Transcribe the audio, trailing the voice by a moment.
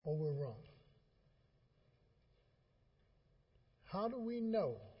How do we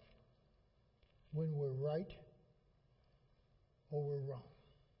know when we're right or we're wrong?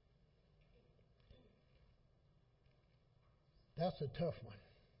 That's a tough one.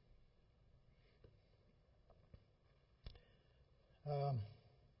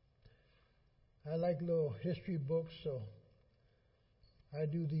 I like little history books, so I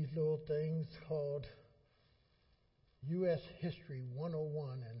do these little things called U.S. History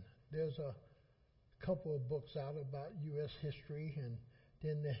 101, and there's a couple of books out about U.S. history, and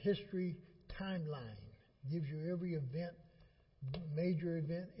then the history timeline gives you every event, major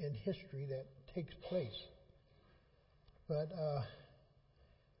event in history that takes place. But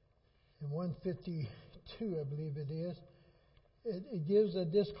in 152, I believe it is, it gives a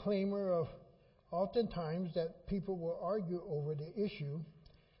disclaimer of oftentimes that people will argue over the issue.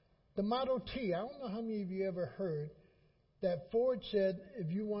 The Model T, I don't know how many of you ever heard that Ford said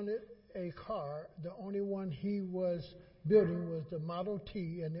if you wanted a car, the only one he was building was the Model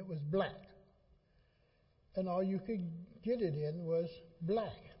T, and it was black. And all you could get it in was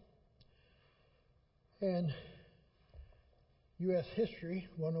black. And U.S. History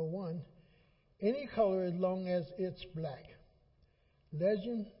 101, any color as long as it's black.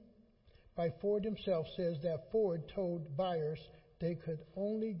 Legend by Ford himself says that Ford told buyers they could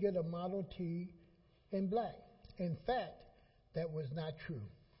only get a Model T in black. In fact, that was not true.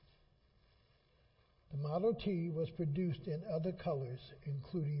 The Model T was produced in other colors,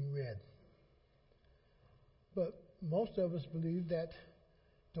 including red. But most of us believe that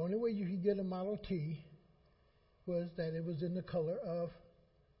the only way you could get a Model T was that it was in the color of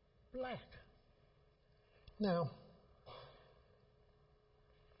black. Now,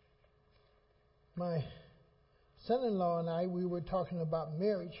 my son-in-law and I, we were talking about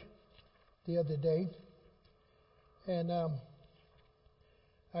marriage the other day, and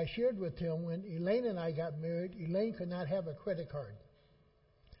I shared with him when Elaine and I got married, Elaine could not have a credit card.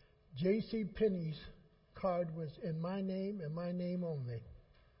 J.C. Penney's card was in my name and my name only.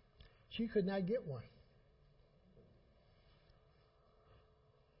 She could not get one.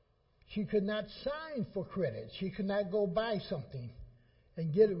 She could not sign for credit. She could not go buy something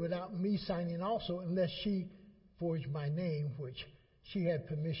and get it without me signing also, unless she forged my name, which she had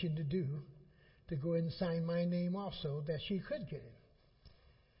permission to do, to go ahead and sign my name also, that she could get it.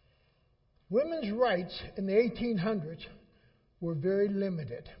 Women's rights in the 1800s were very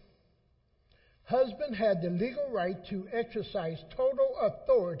limited. Husband had the legal right to exercise total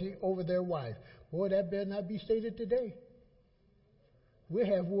authority over their wife. Boy, that better not be stated today. We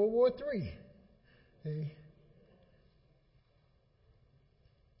have World War III. See?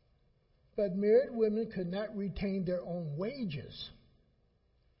 But married women could not retain their own wages.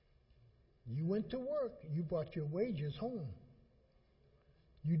 You went to work, you brought your wages home.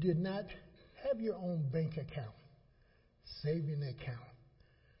 You did not have your own bank account, saving account.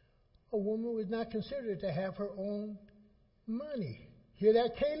 A woman was not considered to have her own money. Hear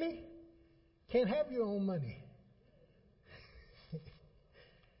that, Kaylee? Can't have your own money.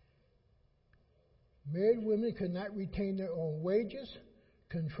 Married women could not retain their own wages,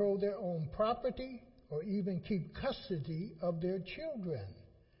 control their own property, or even keep custody of their children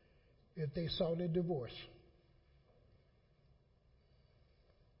if they sought a divorce.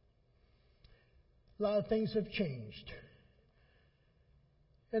 A lot of things have changed.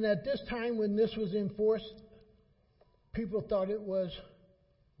 And at this time when this was enforced, people thought it was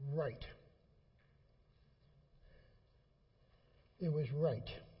right. It was right.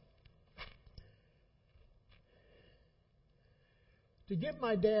 To get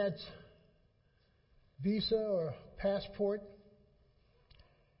my dad's visa or passport,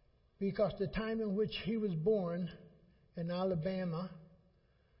 because the time in which he was born in Alabama,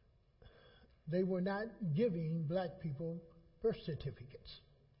 they were not giving black people birth certificates.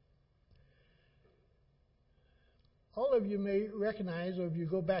 All of you may recognize, or if you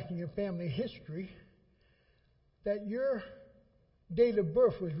go back in your family history, that your date of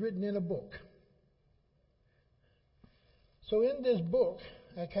birth was written in a book. So in this book,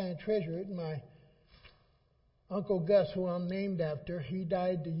 I kind of treasure it. My Uncle Gus, who I'm named after, he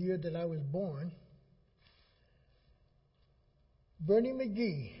died the year that I was born. Bernie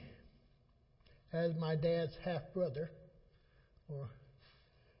McGee, as my dad's half-brother, or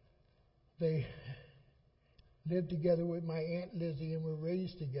they lived together with my Aunt Lizzie and were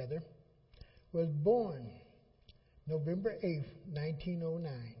raised together, was born November 8th,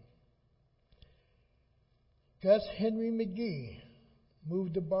 1909. Gus Henry McGee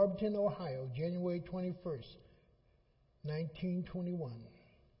moved to Barberton, Ohio, January 21st, 1921.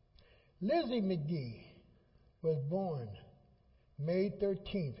 Lizzie McGee was born May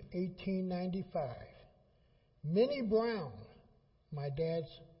 13th, 1895. Minnie Brown my dad's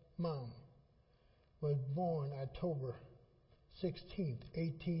mom, was born October 16th,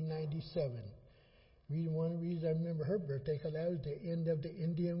 1897. One reason I remember her birthday, because that was the end of the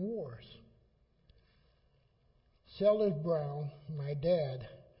Indian Wars. Gus Brown, my dad,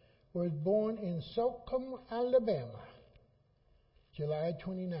 was born in Slocum, Alabama, July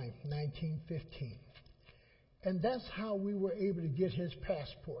 29, 1915. And that's how we were able to get his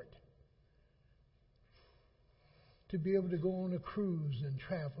passport, to be able to go on a cruise and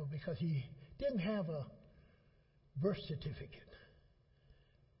travel, because he didn't have a birth certificate.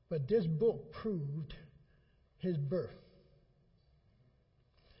 But this book proved his birth.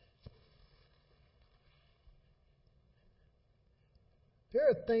 There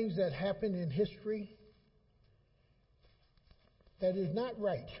are things that happen in history that is not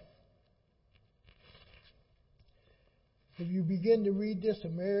right. If you begin to read this,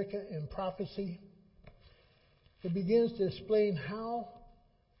 America in Prophecy, it begins to explain how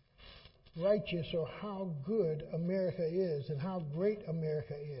righteous or how good America is and how great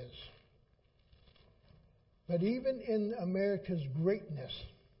America is. But even in America's greatness,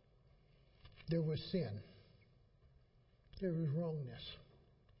 there was sin. There was wrongness.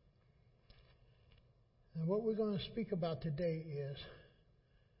 And what we're going to speak about today is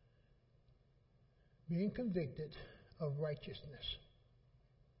being convicted of righteousness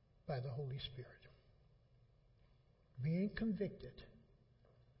by the Holy Spirit. Being convicted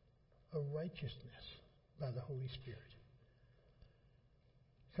of righteousness by the Holy Spirit.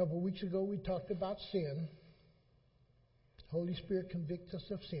 A couple of weeks ago we talked about sin. Holy Spirit convicts us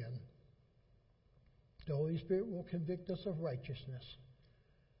of sin. The Holy Spirit will convict us of righteousness.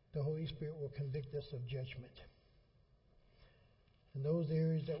 The Holy Spirit will convict us of judgment. And those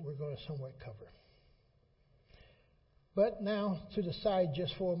areas that we're going to somewhat cover. But now to the side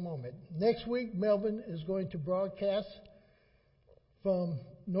just for a moment. Next week, Melvin is going to broadcast from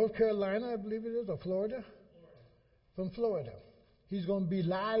North Carolina, I believe it is, or Florida? From Florida. He's going to be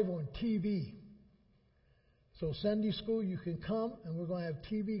live on TV. So Sunday school, you can come, and we're going to have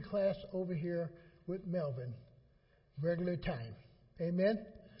TV class over here with Melvin, regular time. Amen?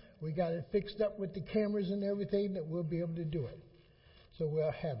 We got it fixed up with the cameras and everything that we'll be able to do it. So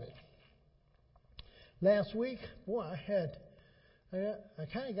we'll have it. Last week, boy, I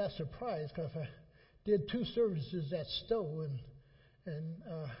kind of got surprised because I did 2 services at Stowe, and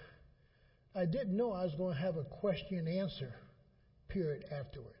I didn't know I was going to have a question and answer period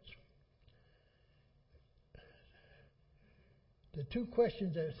afterwards. The 2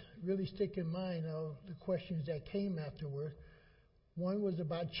 questions that really stick in mind are the questions that came afterward. One was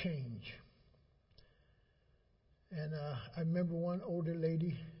about change. And I remember one older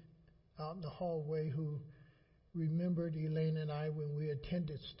lady out in the hallway who remembered Elaine and I when we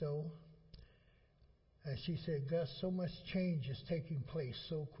attended Stowe. And she said, Gus, so much change is taking place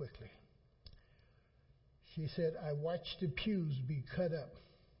so quickly. She said, I watched the pews be cut up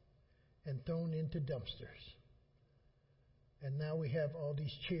and thrown into dumpsters. And now we have all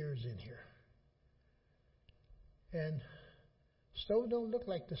these chairs in here. And Stowe don't look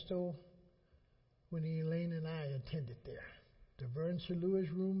like the Stowe when Elaine and I attended there. The Vern Sir Lewis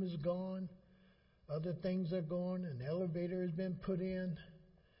room is gone. Other things are gone. An elevator has been put in.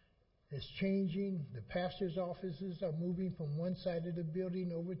 It's changing. The pastor's offices are moving from one side of the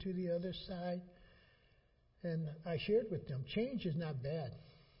building over to the other side. And I shared with them, change is not bad.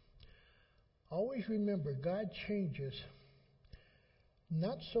 Always remember, God changes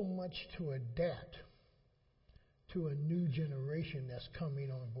not so much to adapt to a new generation that's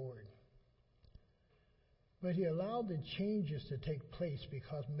coming on board. But he allowed the changes to take place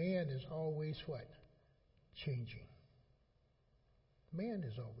because man is always what? Changing. Man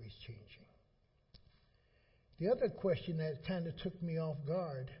is always changing. The other question that kind of took me off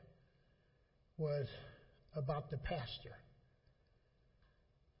guard was about the pastor.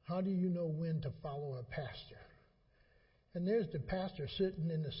 How do you know when to follow a pastor? And there's the pastor sitting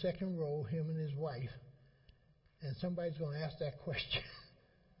in the second row, him and his wife, and somebody's going to ask that question.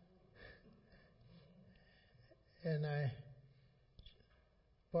 And I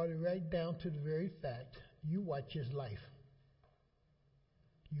brought it right down to the very fact, you watch his life.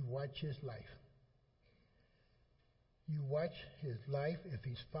 You watch his life. You watch his life if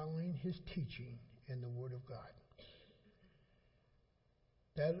he's following his teaching in the Word of God.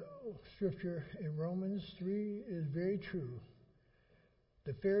 That scripture in Romans 3 is very true.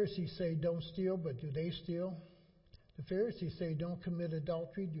 The Pharisees say don't steal, but do they steal? The Pharisees say don't commit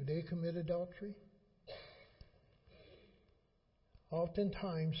adultery. Do they commit adultery?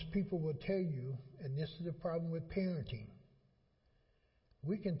 Oftentimes people will tell you, and this is the problem with parenting,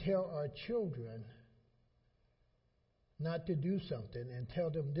 we can tell our children not to do something and tell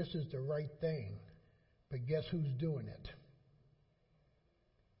them this is the right thing, but guess who's doing it?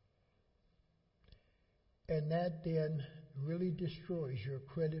 And that then really destroys your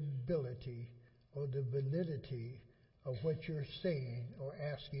credibility or the validity of what you're saying or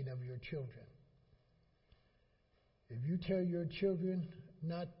asking of your children. If you tell your children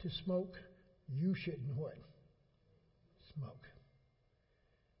not to smoke, you shouldn't what? Smoke.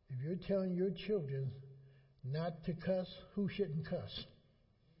 If you're telling your children not to cuss, who shouldn't cuss?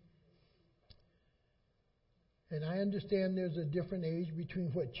 And I understand there's a different age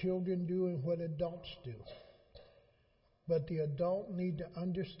between what children do and what adults do. But the adult need to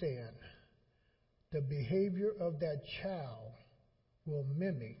understand the behavior of that child will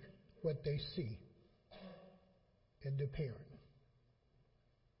mimic what they see in the parent.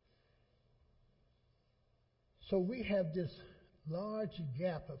 So we have this large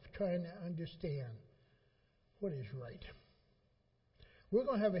gap of trying to understand what is right. We're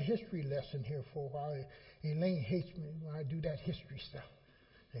going to have a history lesson here for a while. Elaine hates me when I do that history stuff.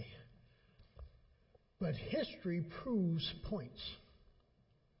 Hey. But history proves points.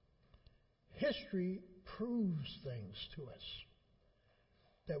 History proves things to us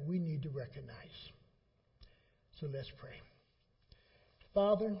that we need to recognize. So let's pray.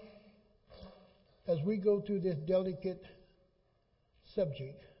 Father, as we go through this delicate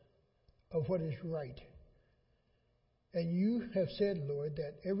subject of what is right, and you have said, Lord,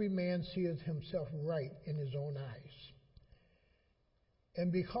 that every man seeth himself right in his own eyes.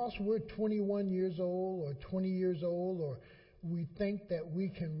 And because we're 21 years old or 20 years old, or we think that we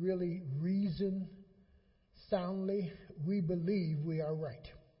can really reason soundly, we believe we are right.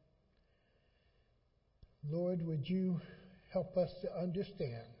 Lord, would you help us to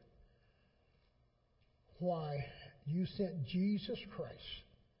understand why you sent Jesus Christ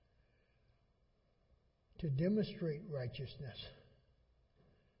to demonstrate righteousness,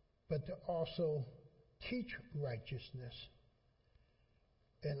 but to also teach righteousness.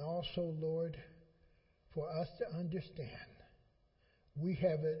 And also, Lord, for us to understand we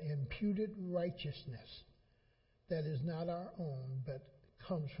have an imputed righteousness that is not our own, but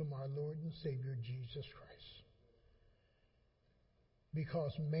comes from our Lord and Savior, Jesus Christ.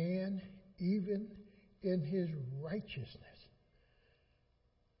 Because man, even in his righteousness,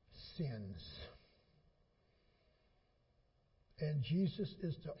 sins. And Jesus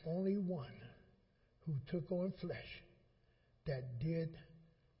is the only one who took on flesh that did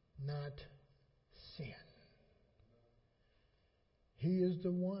not sin. He is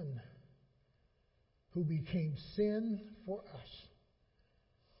the one who became sin for us,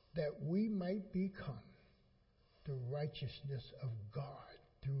 that we might become the righteousness of God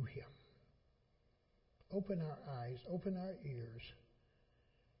through him. Open our eyes, open our ears,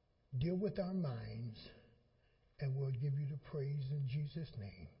 deal with our minds, and we'll give you the praise in Jesus'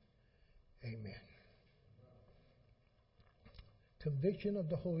 name. Amen. Conviction of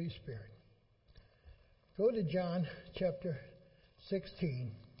the Holy Spirit. Go to John chapter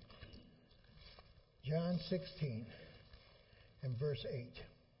 16. John 16 and verse 8.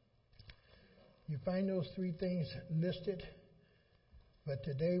 You find those three things listed, but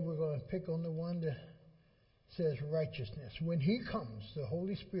today we're going to pick on the one that says righteousness. When he comes, the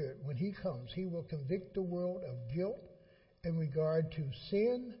Holy Spirit, when he comes, he will convict the world of guilt in regard to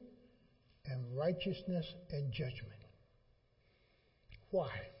sin and righteousness and judgment.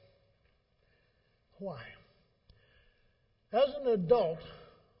 Why? Why? As an adult,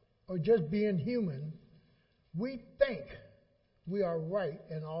 or just being human, we think we are right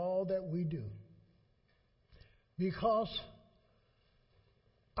in all that we do. Because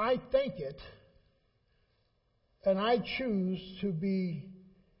I think it, and I choose to be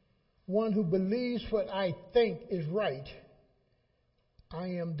one who believes what I think is right, I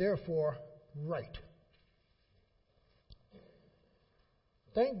am therefore right.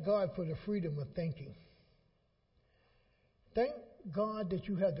 Thank God for the freedom of thinking. Thank God that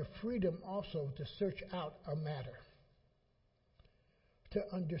you have the freedom also to search out a matter, to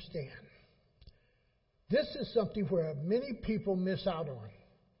understand. This is something where many people miss out on.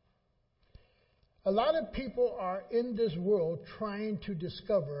 A lot of people are in this world trying to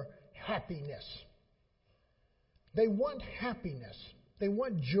discover happiness. They want happiness. They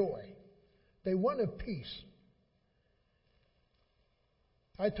want joy. They want a peace.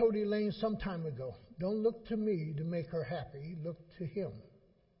 I told Elaine some time ago, don't look to me to make her happy. Look to him.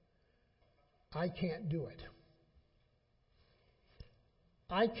 I can't do it.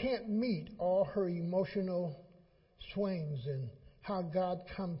 I can't meet all her emotional swings and how God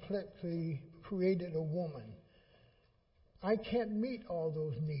complexly created a woman. I can't meet all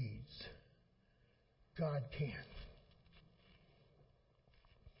those needs. God can.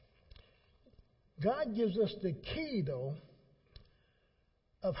 God gives us the key, though,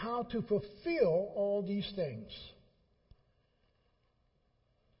 of how to fulfill all these things.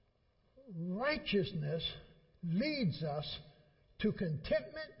 Righteousness leads us to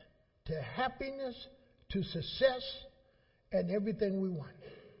contentment, to happiness, to success, and everything we want.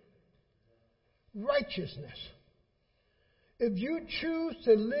 Righteousness. If you choose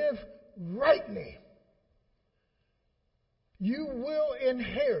to live rightly, you will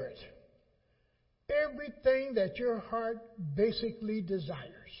inherit everything that your heart basically desires.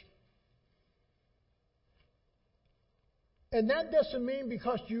 And that doesn't mean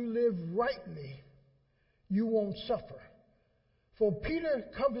because you live rightly, you won't suffer. For Peter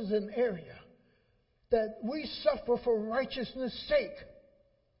covers an area that we suffer for righteousness' sake.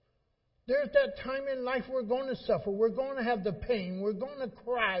 There's that time in life we're going to suffer. We're going to have the pain. We're going to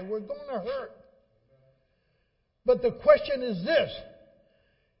cry. We're going to hurt. But the question is this.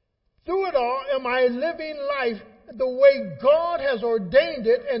 Through it all, am I living life the way God has ordained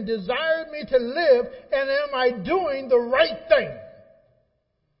it and desired me to live? And am I doing the right thing?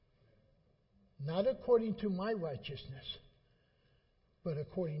 Not according to my righteousness, but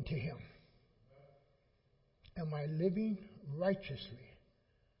according to Him. Am I living righteously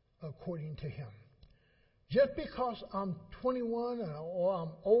according to Him? Just because I'm 21 or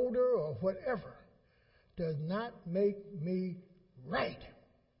I'm older or whatever does not make me right.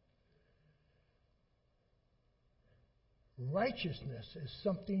 Righteousness is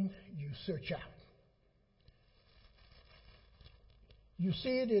something you search out. You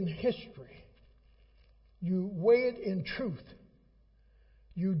see it in history. You weigh it in truth.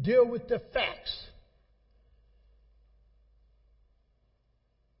 You deal with the facts.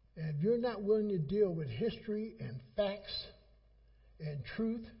 And if you're not willing to deal with history and facts and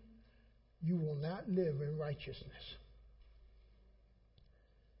truth, you will not live in righteousness.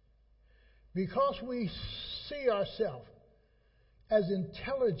 Because we see ourselves as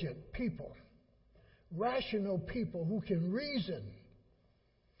intelligent people, rational people who can reason,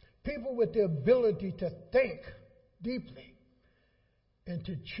 people with the ability to think deeply and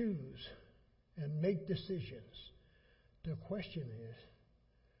to choose and make decisions. The question is,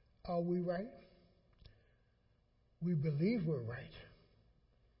 are we right? We believe we're right,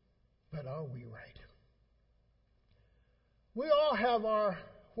 but are we right? We all have our,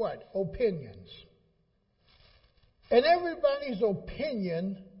 opinions. And everybody's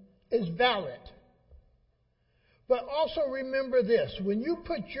opinion is valid. But also remember this, when you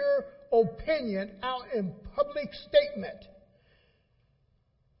put your opinion out in public statement,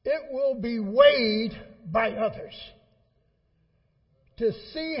 it will be weighed by others to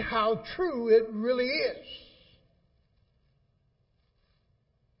see how true it really is.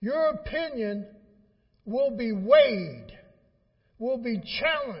 Your opinion will be weighed, will be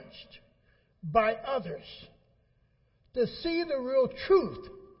challenged by others to see the real truth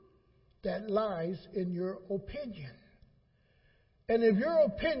that lies in your opinion. And if your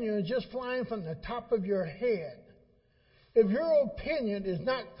opinion is just flying from the top of your head, if your opinion is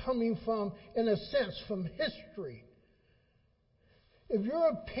not coming from, in a sense, from history, if your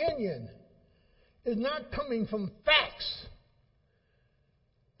opinion is not coming from facts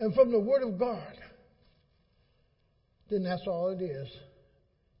and from the Word of God, then that's all it is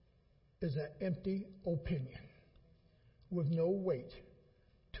an empty opinion with no weight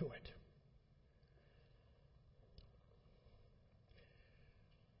to it.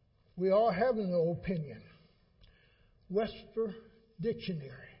 We all have an opinion. Webster Dictionary.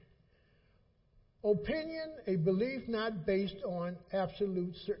 Opinion, a belief not based on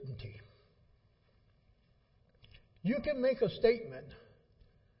absolute certainty. You can make a statement,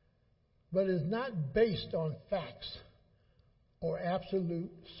 but it's not based on facts or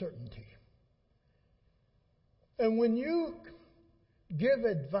absolute certainty. And when you give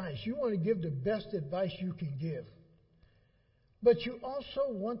advice, you want to give the best advice you can give. But you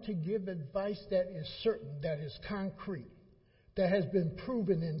also want to give advice that is certain, that is concrete, that has been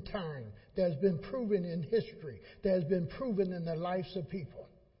proven in time, that has been proven in history, that has been proven in the lives of people.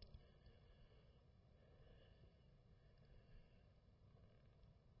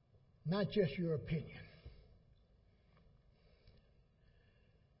 Not just your opinion.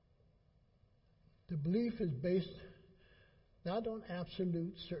 The belief is based not on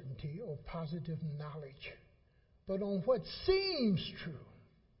absolute certainty or positive knowledge, but on what seems true,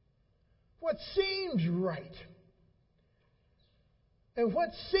 what seems right. And what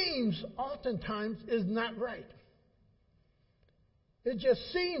seems oftentimes is not right. It just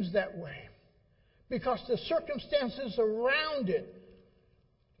seems that way because the circumstances around it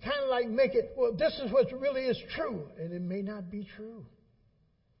kind of like make it, well, this is what really is true, and it may not be true.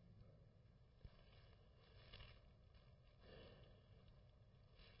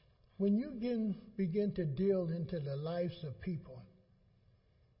 When you begin to deal into the lives of people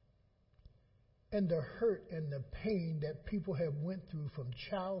and the hurt and the pain that people have went through from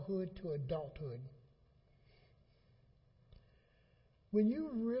childhood to adulthood, when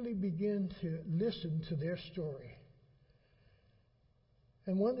you really begin to listen to their story,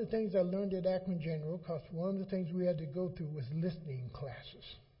 and one of the things I learned at Akron General, because one of the things we had to go through was listening classes,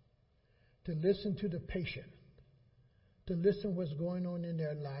 to listen to the patient, to listen what's going on in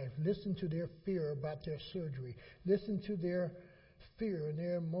their life, listen to their fear about their surgery, listen to their fear and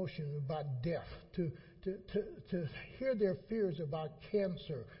their emotions about death, to hear their fears about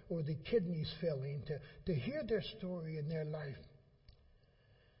cancer or the kidneys failing, to hear their story in their life.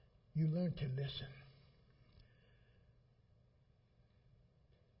 You learn to listen.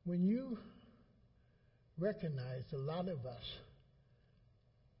 When you recognize a lot of us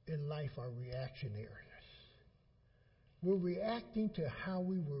in life are reactionaries, we're reacting to how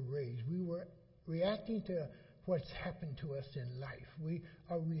we were raised. We were reacting to what's happened to us in life. We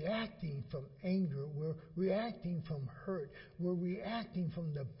are reacting from anger. We're reacting from hurt. We're reacting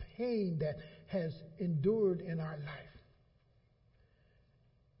from the pain that has endured in our life.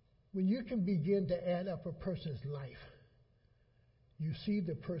 When you can begin to add up a person's life, you see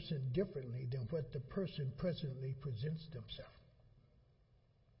the person differently than what the person presently presents themselves.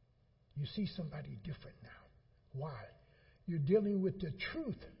 You see somebody different now. Why? You're dealing with the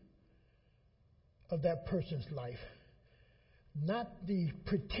truth of that person's life, not the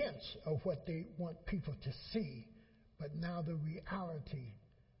pretense of what they want people to see, but now the reality,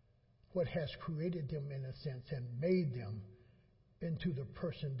 what has created them in a sense and made them into the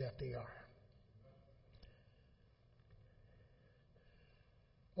person that they are.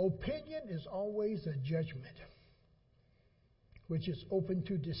 Opinion is always a judgment, which is open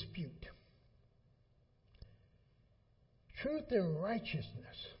to dispute. Truth and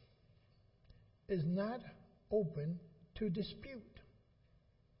righteousness is not open to dispute.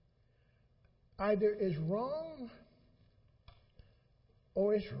 Either is wrong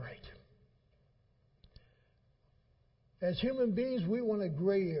or it's right. As human beings, we want a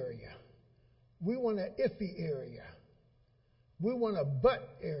gray area. We want an iffy area. We want a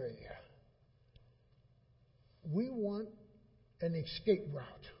but area. We want an escape route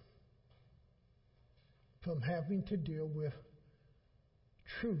from having to deal with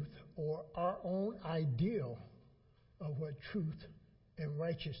truth or our own ideal of what truth and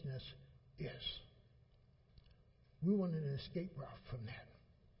righteousness is. We want an escape route from that.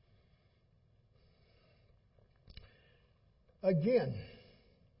 Again,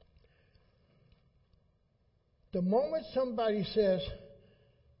 the moment somebody says,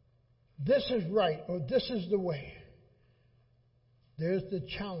 this is right or this is the way, there's the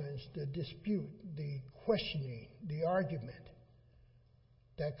challenge, the dispute, the questioning, the argument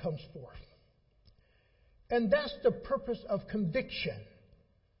that comes forth. And that's the purpose of conviction.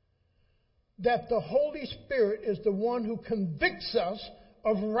 That the Holy Spirit is the one who convicts us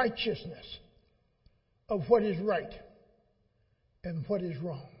of righteousness, of what is right and what is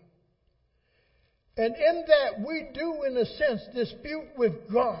wrong. And in that we do, in a sense, dispute with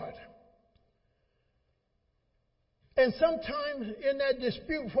God. And sometimes in that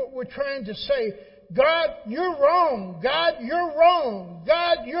dispute, what we're trying to say, God, you're wrong. God, you're wrong.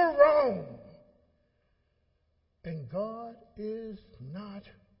 God, you're wrong. And God is not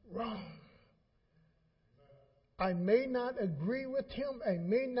wrong. I may not agree with him. I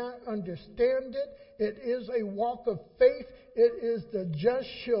may not understand it. It is a walk of faith. It is the just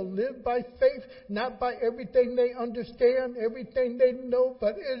shall live by faith, not by everything they understand, everything they know,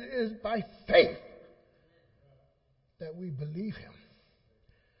 but it is by faith that we believe him.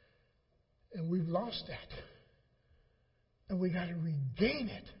 And we've lost that. And we got to regain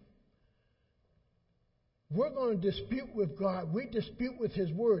it. We're going to dispute with God. We dispute with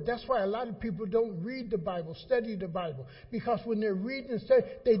his word. That's why a lot of people don't read the Bible, study the Bible. Because when they're reading and studying,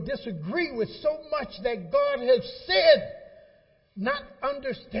 they disagree with so much that God has said, not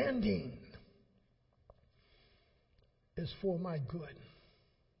understanding. It's for my good.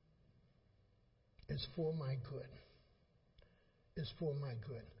 It's for my good. It's for my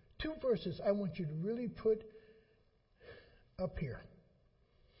good. 2 verses I want you to really put up here.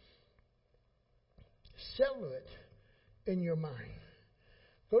 Settle it in your mind.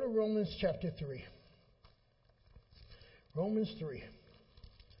 Go to Romans chapter 3. Romans 3.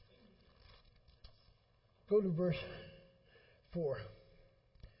 Go to verse 4.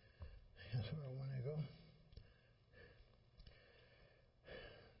 That's where I want to go.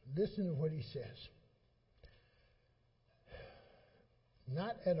 Listen to what he says.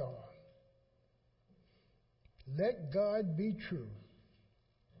 Not at all. Let God be true,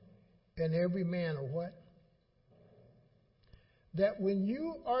 and every man a what? That when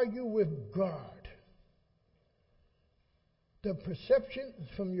you argue with God, the perception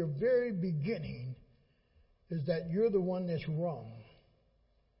from your very beginning is that you're the one that's wrong,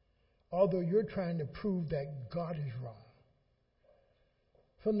 although you're trying to prove that God is wrong.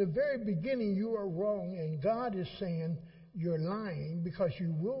 From the very beginning, you are wrong, and God is saying you're lying because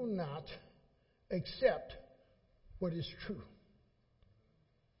you will not accept what is true.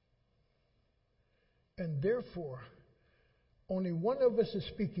 And therefore, only one of us is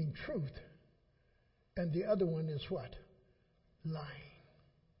speaking truth, and the other one is what? Lying.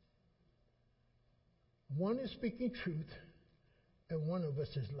 One is speaking truth, and one of us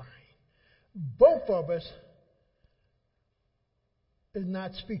is lying. Both of us is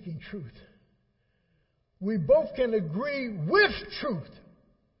not speaking truth. We both can agree with truth,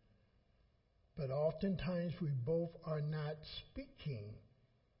 but oftentimes we both are not speaking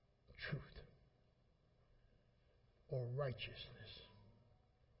truth or righteousness.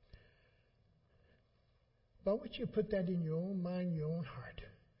 But I want you to put that in your own mind, your own heart.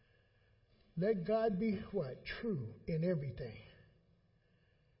 Let God be what? True in everything.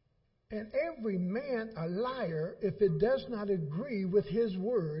 And every man a liar if it does not agree with his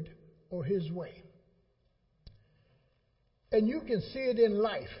word or his way. And you can see it in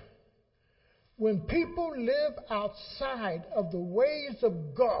life. When people live outside of the ways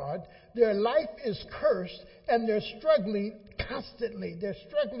of God, their life is cursed and they're struggling constantly. They're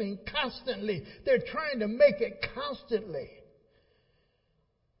struggling constantly. They're trying to make it constantly.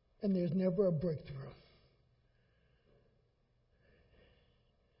 And there's never a breakthrough.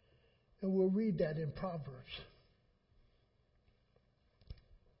 And we'll read that in Proverbs.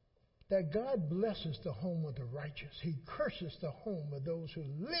 That God blesses the home of the righteous. He curses the home of those who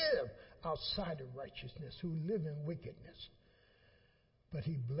live outside of righteousness, who live in wickedness. But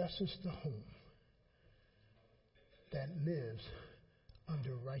he blesses the home that lives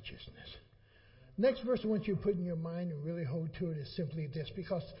under righteousness. Next verse I want you to put in your mind and really hold to it is simply this,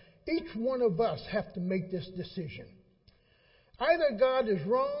 because each one of us have to make this decision. Either God is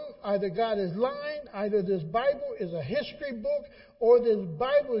wrong, either God is lying, either this Bible is a history book, or this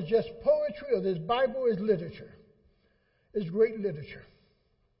Bible is just poetry, or this Bible is literature. It's great literature.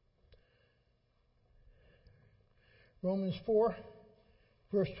 Romans 4,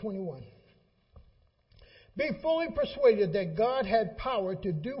 verse 21. Be fully persuaded that God had power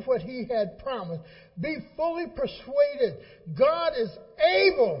to do what he had promised. Be fully persuaded God is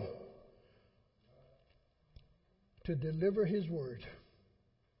able to deliver his word.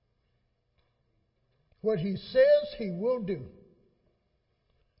 What he says he will do.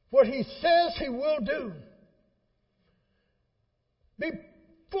 What he says he will do. Be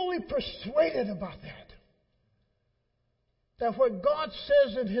fully persuaded about that. That what God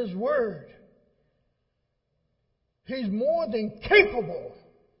says in his word, he's more than capable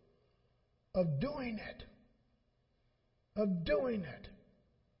of doing it. Of doing it.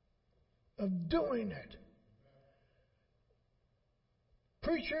 Of doing it.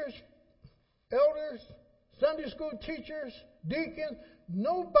 Preachers, elders, Sunday school teachers, deacons,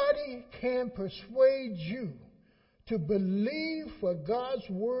 nobody can persuade you to believe what God's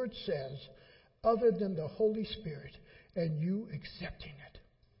word says other than the Holy Spirit and you accepting it.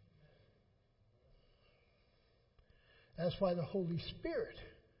 That's why the Holy Spirit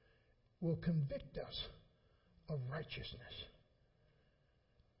will convict us of righteousness.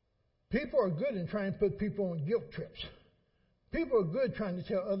 People are good in trying to put people on guilt trips. People are good trying to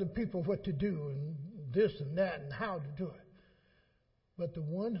tell other people what to do and this and that and how to do it. But the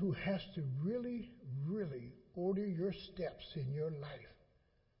one who has to really, really order your steps in your life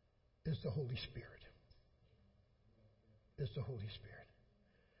is the Holy Spirit. It's the Holy Spirit.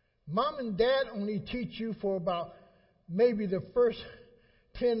 Mom and dad only teach you for about maybe the first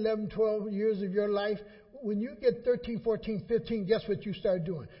 10, 11, 12 years of your life. When you get 13, 14, 15, guess what you start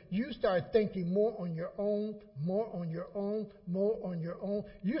doing? You start thinking more on your own, more on your own, more on your own.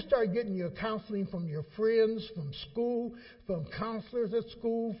 You start getting your counseling from your friends, from school, from counselors at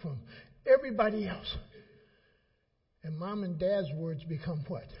school, from everybody else. And mom and dad's words become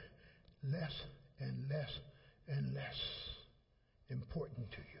what? Less and less and less important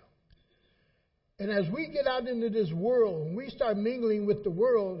to you. And as we get out into this world and we start mingling with the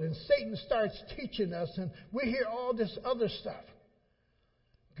world and Satan starts teaching us and we hear all this other stuff,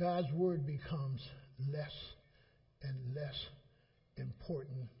 God's word becomes less and less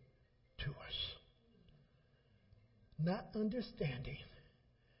important to us. Not understanding,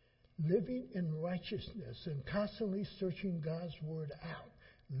 living in righteousness and constantly searching God's word out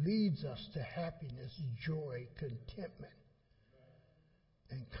leads us to happiness, joy, contentment,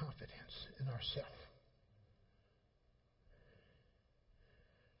 and confidence in ourselves.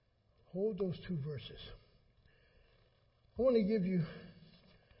 Hold those two verses. I want to give you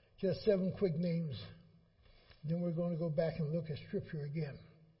just 7 quick names. Then we're going to go back and look at Scripture again.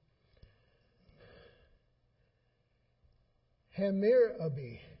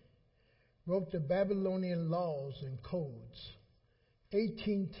 Hammurabi wrote the Babylonian laws and codes,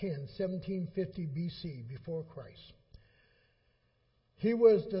 1810, 1750 BC, before Christ. He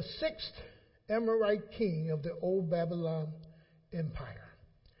was the 6th Amorite king of the old Babylon Empire.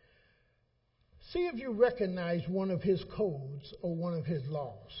 See if you recognize one of his codes or one of his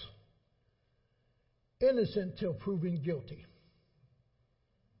laws. Innocent till proven guilty.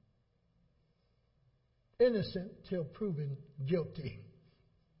 Innocent till proven guilty.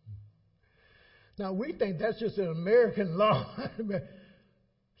 Now, we think that's just an American law.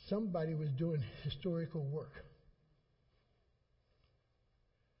 Somebody was doing historical work.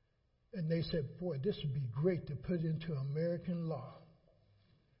 And they said, boy, this would be great to put into American law.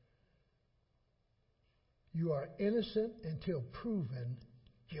 You are innocent until proven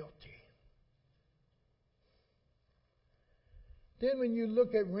guilty. Then when you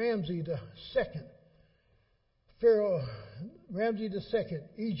look at Ramses II, Pharaoh Ramses II,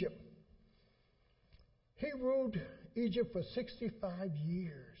 Egypt, he ruled Egypt for 65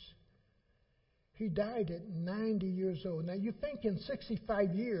 years. He died at 90 years old. Now you think in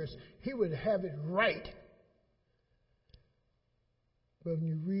 65 years he would have it right. But when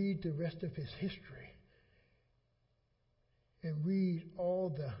you read the rest of his history and read all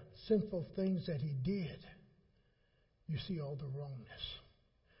the sinful things that he did, you see all the wrongness.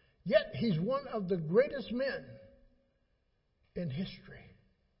 Yet he's one of the greatest men in history.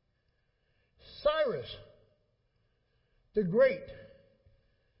 Cyrus the Great,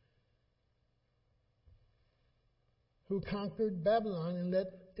 who conquered Babylon and let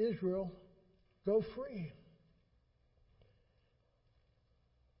Israel go free.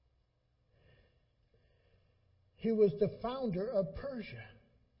 He was the founder of Persia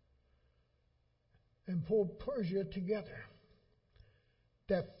and pulled Persia together.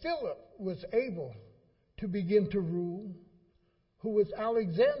 That Philip was able to begin to rule, who was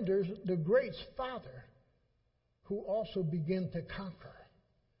Alexander the Great's father, who also began to conquer.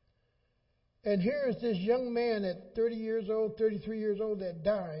 And here is this young man at 30 years old, 33 years old that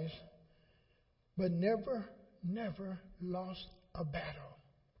dies, but never lost a battle.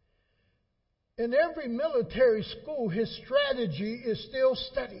 In every military school, his strategy is still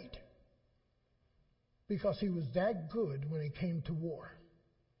studied because he was that good when it came to war.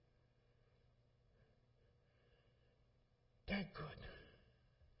 That good.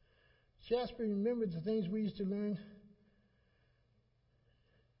 Jasper, remember the things we used to learn?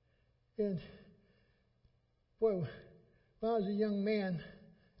 And, boy, when I was a young man,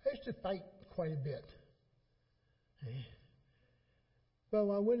 I used to fight quite a bit. But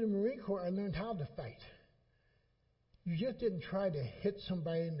when I went in the Marine Corps, I learned how to fight. You just didn't try to hit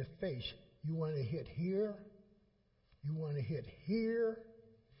somebody in the face. You want to hit here. You want to hit here.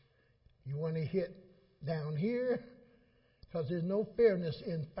 You want to hit down here. Because there's no fairness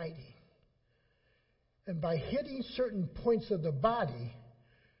in fighting. And by hitting certain points of the body,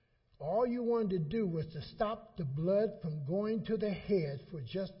 all you wanted to do was to stop the blood from going to the head for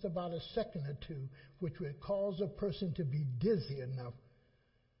just about a second or two, which would cause a person to be dizzy enough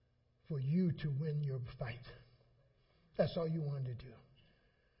for you to win your fight. That's all you wanted to do.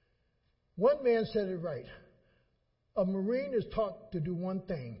 One man said it right. A Marine is taught to do one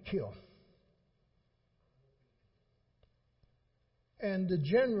thing, kill. And the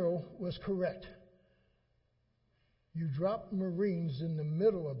general was correct. You drop Marines in the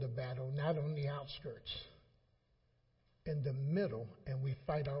middle of the battle, not on the outskirts. In the middle, and we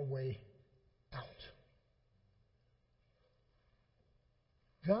fight our way out.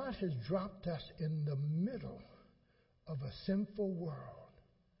 God has dropped us in the middle of a sinful world.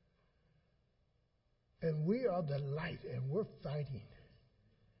 And we are the light, and we're fighting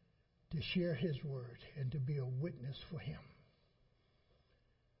to share His word and to be a witness for Him.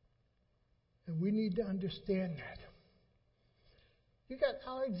 And we need to understand that. You got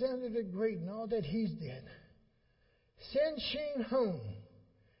Alexander the Great and all that he's did. Sin Shi Huang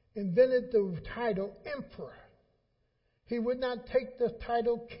invented the title emperor. He would not take the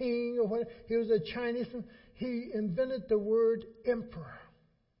title king or what. He was a Chinese. He invented the word emperor.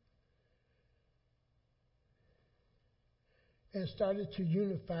 And started to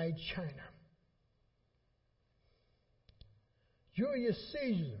unify China. Julius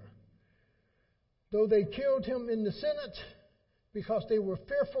Caesar, though they killed him in the Senate because they were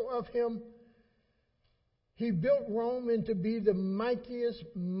fearful of him, He built Rome into be the mightiest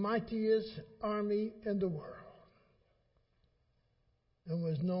army in the world and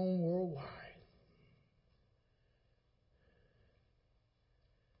was known worldwide.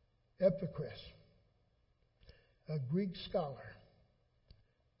 Epicurus, a Greek scholar,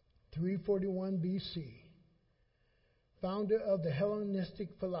 341 BC, founder of the Hellenistic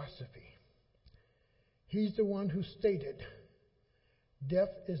philosophy. He's the one who stated, death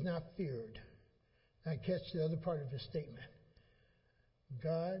is not feared. Now catch the other part of his statement.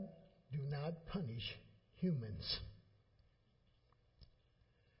 God do not punish humans.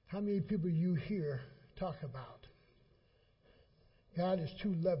 How many people you hear talk about? God is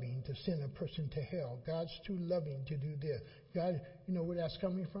too loving to send a person to hell. God's too loving to do this. God, you know where that's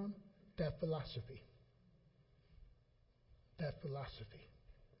coming from? That philosophy. That philosophy.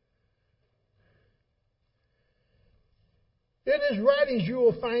 In his writings, you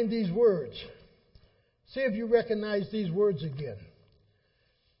will find these words. See if you recognize these words again.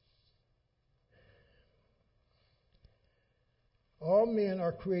 All men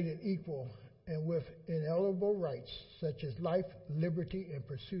are created equal and with inalienable rights, such as life, liberty, and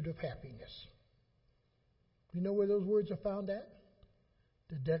pursuit of happiness. You know where those words are found at?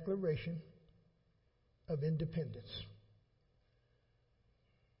 The Declaration of Independence.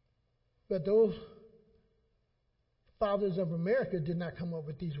 But those fathers of America did not come up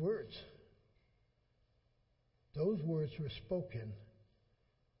with these words. Those words were spoken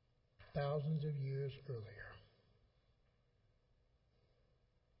thousands of years earlier.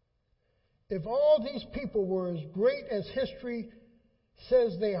 If all these people were as great as history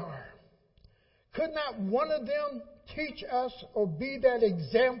says they are, could not one of them teach us or be that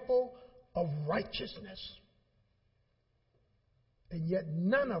example of righteousness? And yet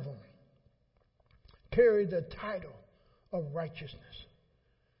none of them carry the title of righteousness.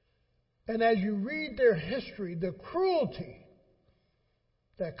 And as you read their history, the cruelty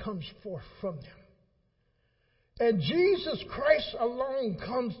that comes forth from them. And Jesus Christ alone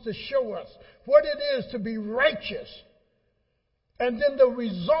comes to show us what it is to be righteous. And then the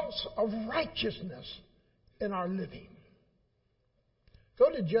results of righteousness in our living. Go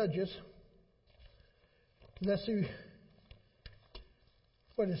to Judges. Let's see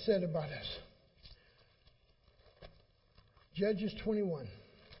what it said about us. Judges 21.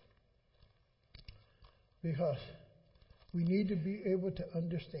 Because we need to be able to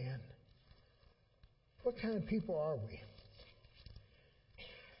understand what kind of people are we.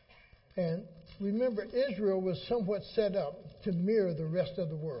 And remember, Israel was somewhat set up to mirror the rest of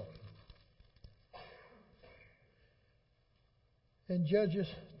the world. In Judges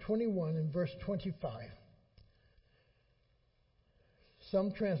 21 and verse 25,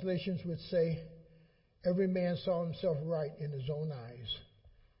 some translations would say, every man saw himself right in his own eyes.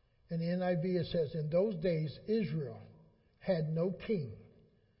 In the NIV it says, in those days Israel had no king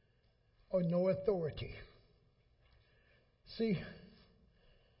or no authority. See,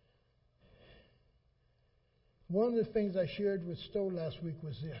 one of the things I shared with Stowe last week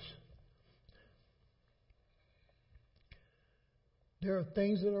was this. There are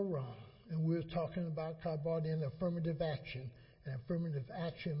things that are wrong, and we were talking about, I brought in affirmative action, and affirmative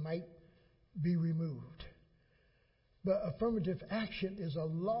action might be removed. But affirmative action is a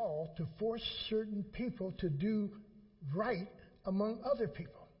law to force certain people to do right among other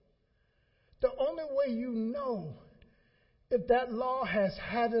people. The only way you know if that law has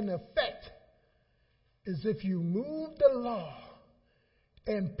had an effect is if you move the law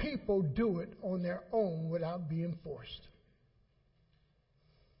and people do it on their own without being forced.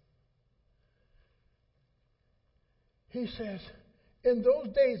 He says, in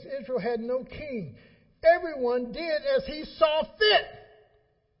those days Israel had no king. Everyone did as he saw fit.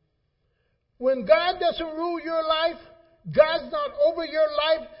 When God doesn't rule your life, God's not over your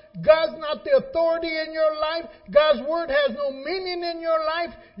life, God's not the authority in your life, God's word has no meaning in your life,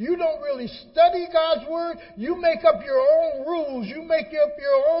 you don't really study God's word, you make up your own rules, you make up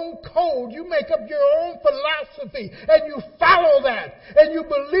your own code, you make up your own philosophy, and you follow that, and you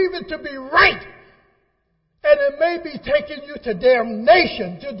believe it to be right. And it may be taking you to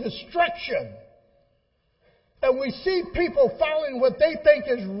damnation, to destruction. And we see people following what they think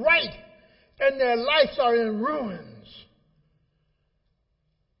is right, and their lives are in ruins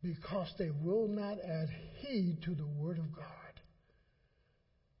because they will not add heed to the Word of God.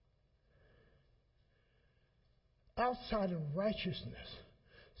 Outside of righteousness,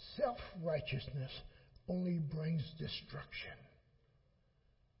 self-righteousness only brings destruction.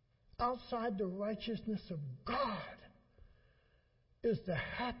 Outside the righteousness of God is the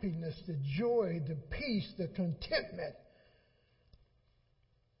happiness, the joy, the peace, the contentment,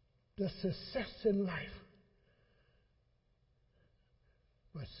 the success in life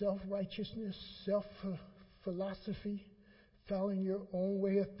But self-righteousness, self-philosophy, following your own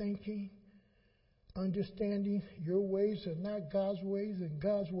way of thinking, understanding your ways are not God's ways and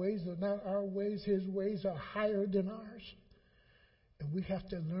God's ways are not our ways. His ways are higher than ours. And we have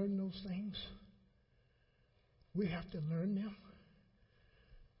to learn those things. We have to learn them.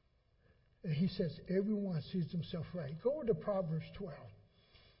 And he says everyone sees himself right. Go to Proverbs 12.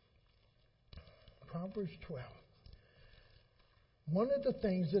 Proverbs 12. One of the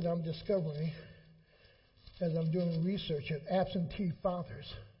things that I'm discovering as I'm doing research at absentee fathers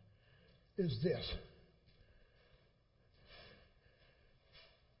is this.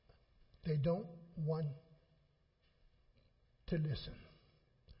 They don't want to listen.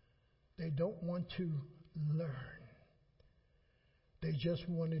 They don't want to learn. They just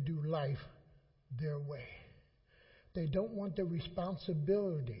want to do life their way. They don't want the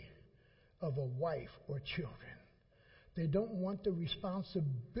responsibility of a wife or children. They don't want the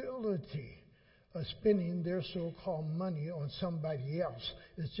responsibility of spending their so-called money on somebody else.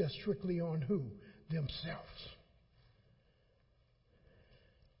 It's just strictly on who? Themselves.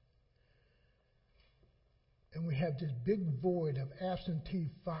 And we have this big void of absentee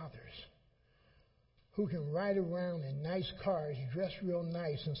fathers who can ride around in nice cars, dress real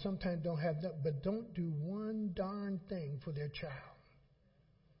nice, and sometimes don't have that, but don't do one darn thing for their child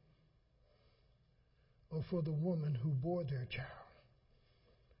or for the woman who bore their child.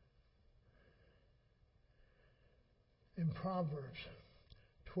 In Proverbs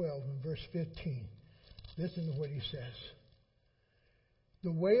 12 and verse 15, listen to what he says.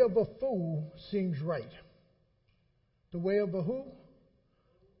 The way of a fool seems right. The way of a who?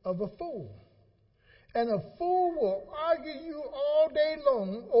 Of a fool. And a fool will argue you all day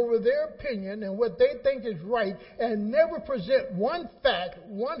long over their opinion and what they think is right and never present one fact,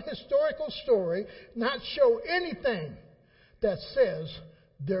 one historical story, not show anything that says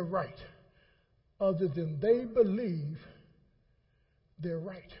they're right, other than they believe they're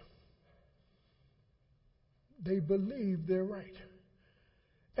right. They believe they're right.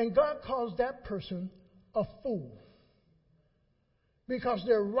 And God calls that person a fool, because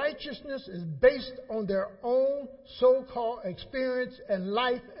their righteousness is based on their own so-called experience and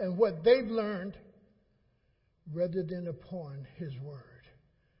life and what they've learned, rather than upon His Word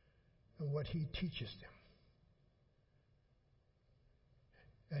and what He teaches them.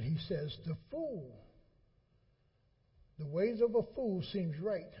 And He says, the fool, the ways of a fool seems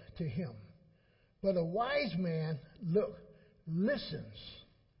right to him, but a wise man, listens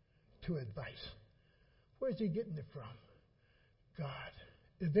to advice. Where's he getting it from? God.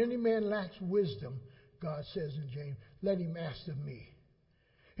 If any man lacks wisdom, God says in James, let him ask of me.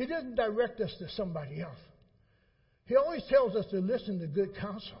 He doesn't direct us to somebody else. He always tells us to listen to good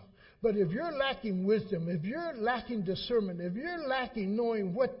counsel. But if you're lacking wisdom, if you're lacking discernment, if you're lacking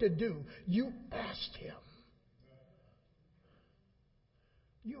knowing what to do, you asked him.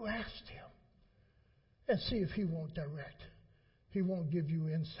 You asked him. And see if he won't direct. He won't give you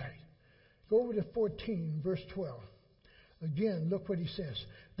insight. Go over to 14, verse 12. Again, look what he says.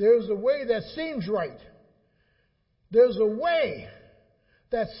 There's a way that seems right. There's a way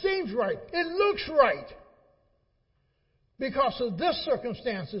that seems right. It looks right. Because of this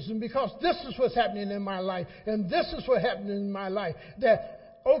circumstances and because this is what's happening in my life and this is what happened in my life.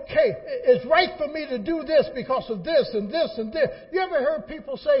 That, okay, it's right for me to do this because of this and this and this. You ever heard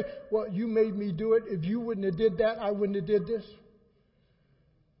people say, well, you made me do it. If you wouldn't have did that, I wouldn't have did this.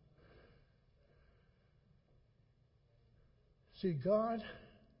 See, God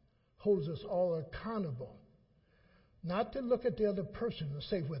holds us all accountable, not to look at the other person and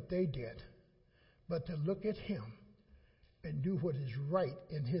say what they did, but to look at him and do what is right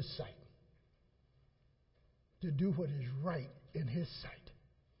in his sight. To do what is right in his sight.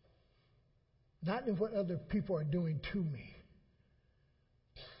 Not in what other people are doing to me.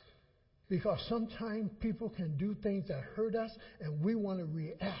 Because sometimes people can do things that hurt us and we want to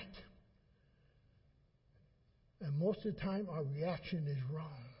react. And most of the time, our reaction is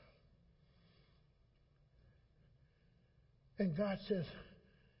wrong. And God says,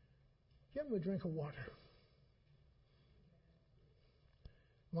 give him a drink of water.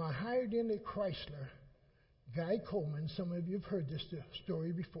 When I hired in at Chrysler, Guy Coleman, some of you have heard this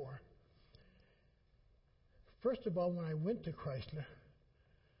story before. First of all, when I went to Chrysler,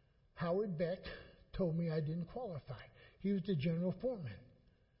 Howard Beck told me I didn't qualify. He was the general foreman.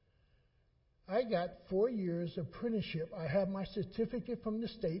 I got 4 years apprenticeship. I have my certificate from the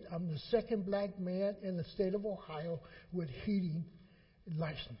state. I'm the second black man in the state of Ohio with heating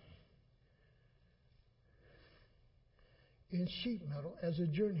license in sheet metal as a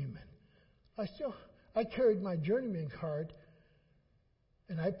journeyman. I carried my journeyman card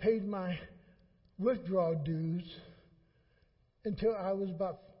And I paid my withdrawal dues until I was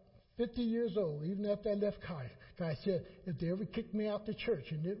about 50 years old, even after I left college. God said, if they ever kicked me out the church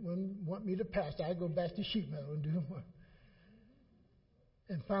and didn't want me to pastor, I'd go back to sheep meadow and do more.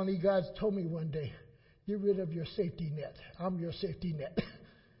 And finally, God told me one day, get rid of your safety net. I'm your safety net.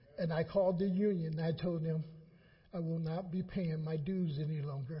 And I called the union and I told them, I will not be paying my dues any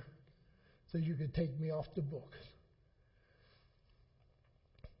longer, so you could take me off the books.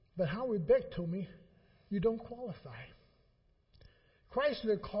 But Howard Beck told me, you don't qualify.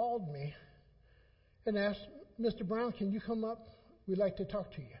 Chrysler called me and asked, Mr. Brown, can you come up? We'd like to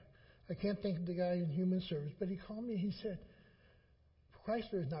talk to you. I can't think of the guy in human service, but he called me. He said,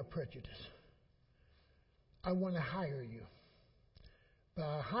 Chrysler is not prejudiced. I want to hire you. But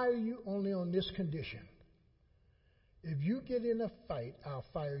I'll hire you only on this condition. If you get in a fight, I'll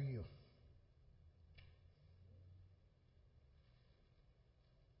fire you.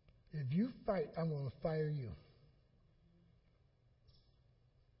 If you fight, I'm going to fire you.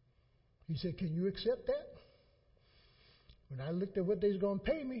 He said, can you accept that? When I looked at what they was going to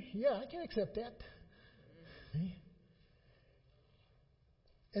pay me, yeah, I can accept that. See?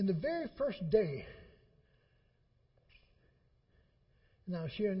 And the very first day, and I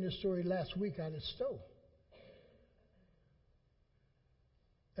was sharing this story last week out at Stowe.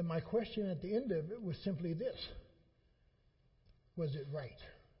 And my question at the end of it was simply this. Was it right?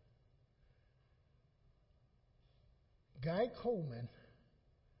 Guy Coleman,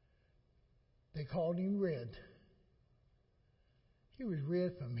 they called him Red. He was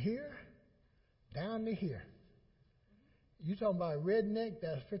red from here down to here. You talking about a redneck?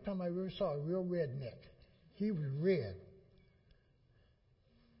 That's the first time I ever saw a real redneck. He was red.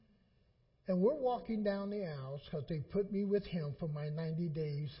 And we're walking down the aisles because they put me with him for my 90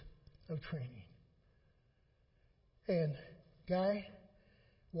 days of training. And Guy,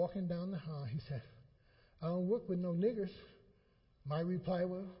 walking down the hall, he said, I don't work with no niggers. My reply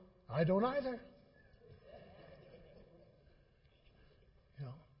was, I don't either. You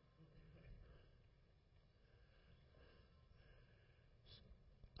know.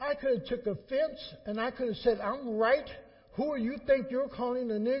 I could have took offense and I could have said, I'm right. Who do you think you're calling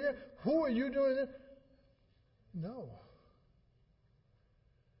a nigger? Who are you doing this? No.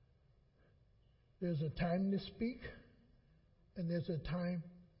 There's a time to speak and there's a time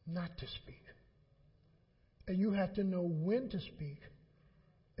not to speak. And you have to know when to speak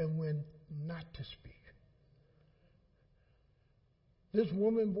and when not to speak. This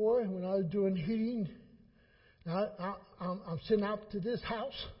woman, boy, when I was doing heating, I'm sitting out to this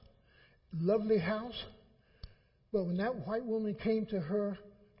house, lovely house. But when that white woman came to her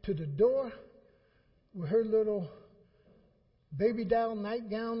to the door with her little baby doll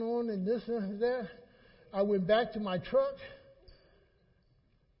nightgown on and this and that, I went back to my truck.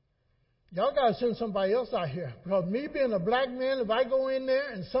 Y'all got to send somebody else out here. Because me being a black man, if I go in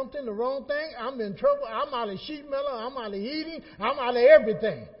there and something, the wrong thing, I'm in trouble. I'm out of sheet metal. I'm out of heating. I'm out of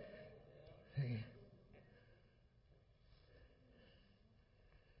everything.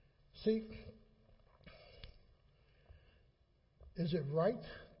 See, is it right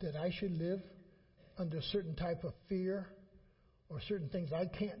that I should live under a certain type of fear or certain things I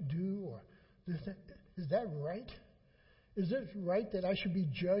can't do? Or is that right? Is it right that I should be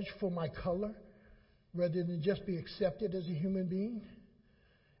judged for my color rather than just be accepted as a human being?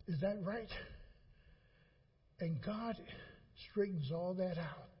 Is that right? And God straightens all that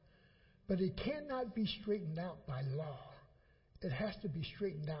out. But it cannot be straightened out by law. It has to be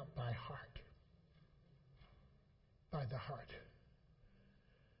straightened out by heart. By the heart.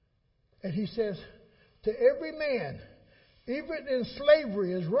 And he says, to every man, even in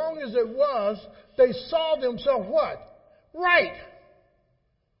slavery, as wrong as it was, they saw themselves what? Right.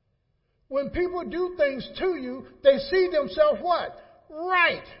 When people do things to you, they see themselves what?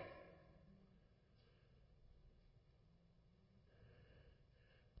 Right.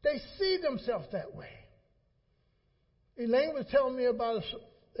 They see themselves that way. Elaine was telling me about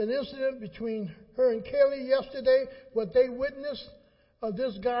an incident between her and Kelly yesterday, what they witnessed of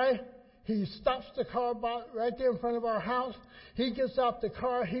this guy. He stops the car right there in front of our house. He gets out the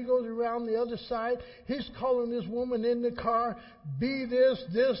car. He goes around the other side. He's calling this woman in the car, be this,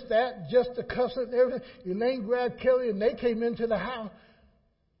 that, just to cuss and everything. Elaine grabbed Kelly and they came into the house.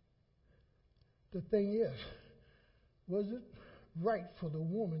 The thing is, was it right for the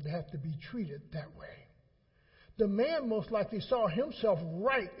woman to have to be treated that way? The man most likely saw himself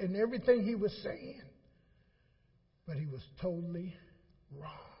right in everything he was saying. But he was totally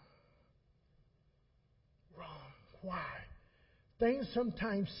wrong. Why? Things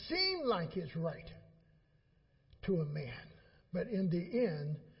sometimes seem like it's right to a man, but in the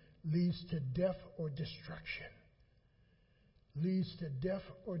end leads to death or destruction. Leads to death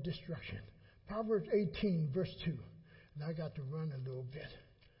or destruction. Proverbs 18, verse 2. And I got to run a little bit.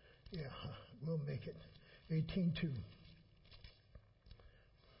 Yeah, we'll make it. 18:2.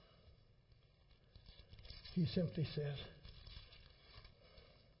 He simply says,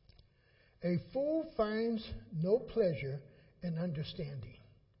 a fool finds no pleasure in understanding.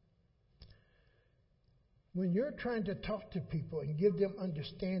 When you're trying to talk to people and give them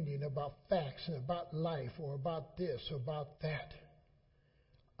understanding about facts and about life or about this or about that,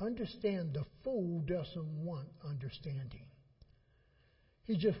 understand the fool doesn't want understanding.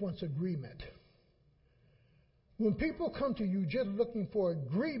 He just wants agreement. When people come to you just looking for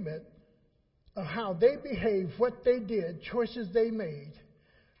agreement of how they behave, what they did, choices they made,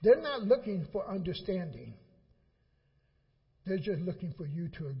 they're not looking for understanding. They're just looking for you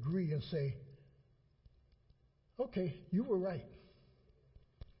to agree and say, okay, you were right.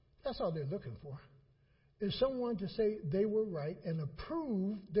 That's all they're looking for, is someone to say they were right and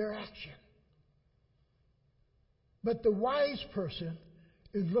approve their action. But the wise person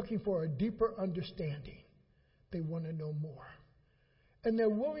is looking for a deeper understanding. They want to know more. And they're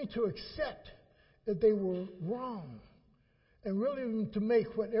willing to accept that they were wrong and really to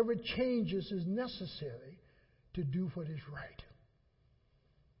make whatever changes is necessary to do what is right.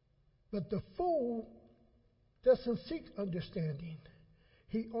 But the fool doesn't seek understanding.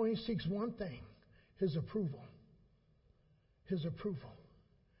 He only seeks one thing, his approval. His approval.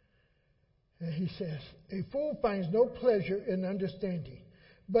 And he says, a fool finds no pleasure in understanding,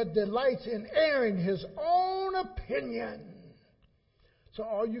 but delights in airing his own opinion. So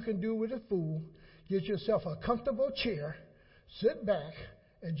all you can do with a fool, get yourself a comfortable chair, sit back,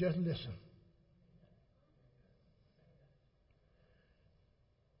 and just listen.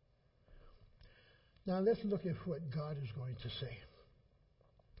 Now let's look at what God is going to say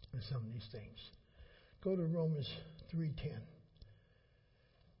in some of these things. Go to Romans 3:10.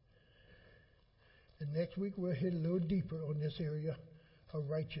 And next week we'll hit a little deeper on this area of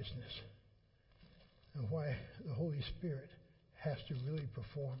righteousness and why the Holy Spirit has to really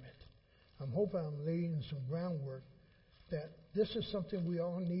perform it. I'm hoping I'm laying some groundwork that this is something we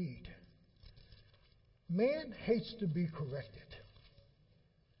all need. Man hates to be corrected.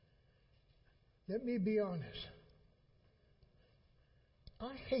 Let me be honest.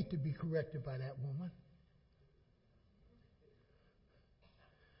 I hate to be corrected by that woman.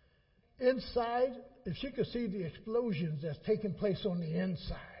 Inside, if she could see the explosions that's taking place on the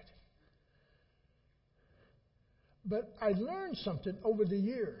inside. But I learned something over the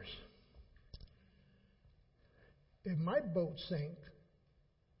years. If my boat sank,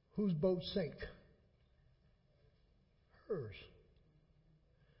 whose boat sank? Hers.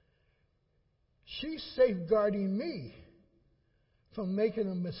 She's safeguarding me from making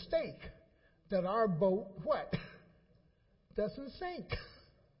a mistake that our boat, what? Doesn't sink.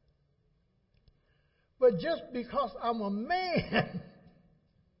 But just because I'm a man,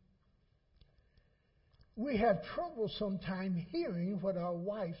 we have trouble sometimes hearing what our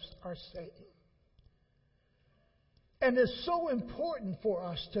wives are saying. And it's so important for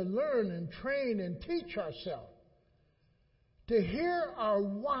us to learn and train and teach ourselves to hear our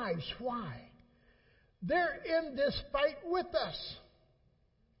wives. Why? They're in this fight with us.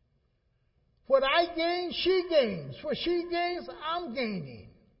 What I gain, she gains. What she gains, I'm gaining.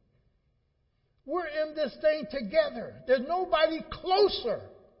 We're in this thing together. There's nobody closer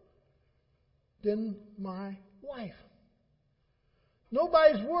than my wife.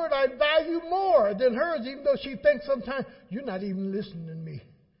 Nobody's word I value more than hers, even though she thinks sometimes, you're not even listening to me.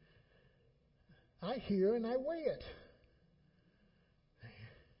 I hear and I weigh it.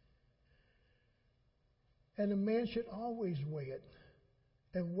 And a man should always weigh it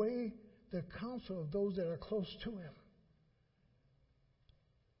and weigh the counsel of those that are close to him.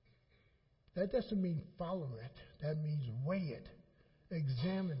 That doesn't mean follow it. That means weigh it,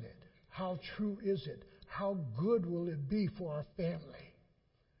 examine it. How true is it? How good will it be for our family?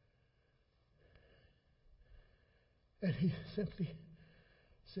 And he simply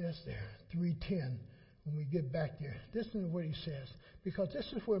says there, 3:10, when we get back there, this is what he says, because this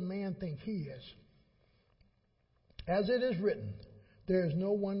is where man thinks he is. As it is written, there is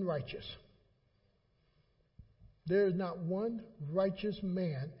no one righteous. There is not one righteous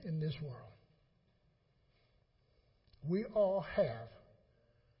man in this world. We all have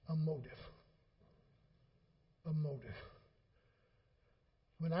a motive. A motive.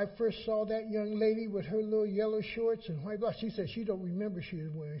 When I first saw that young lady with her little yellow shorts and white blouse, she said she don't remember she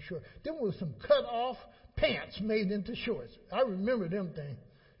was wearing shorts. Them was some cut off pants made into shorts. I remember them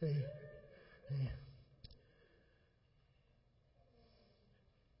things.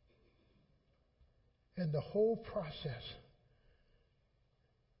 And the whole process,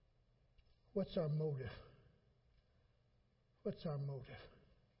 what's our motive? What's our motive?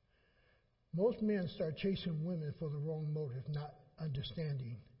 Most men start chasing women for the wrong motive, not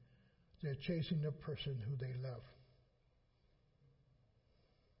understanding they're chasing the person who they love.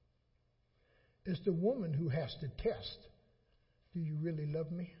 It's the woman who has to test, do you really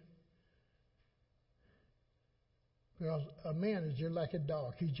love me? Because a man is just like a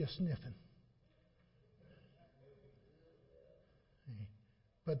dog. He's just sniffing.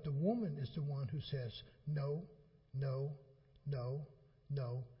 But the woman is the one who says, no, no, no,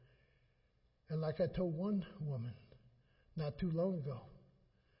 no. And like I told one woman not too long ago,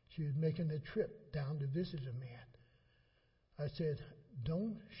 she was making a trip down to visit a man. I said,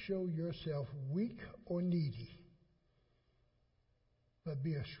 don't show yourself weak or needy, but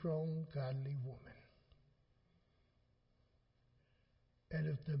be a strong, godly woman. And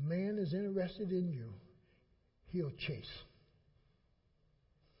if the man is interested in you, he'll chase.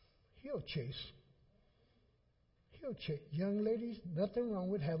 He'll chase. He'll chase. Young ladies, nothing wrong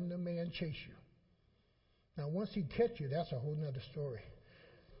with having a man chase you. Now, once he catch you, that's a whole nother story.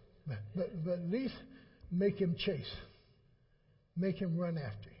 But at least make him chase. Make him run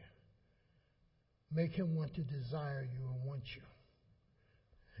after you. Make him want to desire you and want you.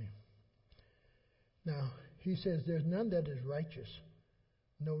 Now, he says, there's none that is righteous.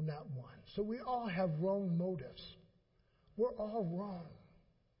 No, not one. So we all have wrong motives. We're all wrong.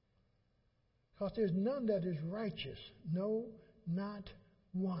 Because there's none that is righteous. No, not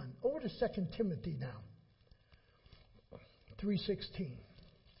one. Over to 2 Timothy now. 3:16.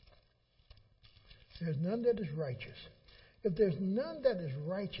 There's none that is righteous. If there's none that is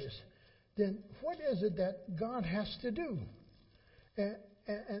righteous, then what is it that God has to do?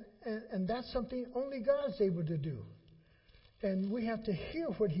 And that's something only God's able to do. And we have to hear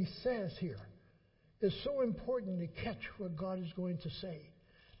what he says here. It's so important to catch what God is going to say.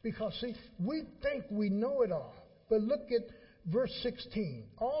 Because, see, we think we know it all. But look at verse 16.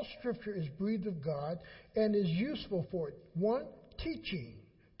 All Scripture is breathed of God and is useful for it. 1, teaching.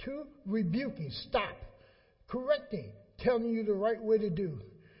 2, rebuking. Stop. Correcting. Telling you the right way to do.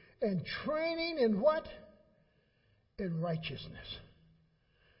 And training in what? In righteousness.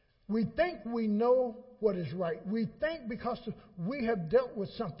 We think we know what is right. We think because we have dealt with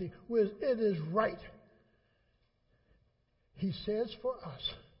something, it is right. He says for us,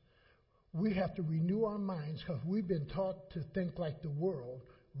 we have to renew our minds because we've been taught to think like the world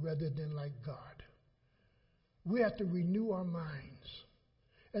rather than like God. We have to renew our minds.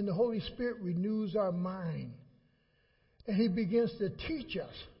 And the Holy Spirit renews our mind. And he begins to teach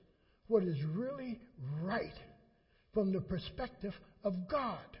us what is really right from the perspective of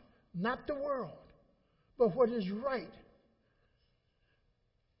God. Not the world, but what is right.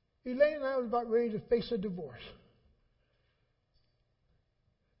 Elaine and I was about ready to face a divorce.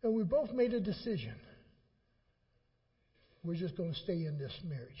 And we both made a decision. We're just going to stay in this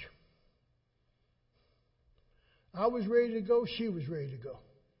marriage. I was ready to go. She was ready to go.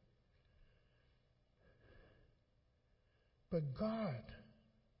 But God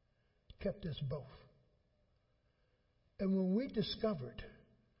kept us both. And when we discovered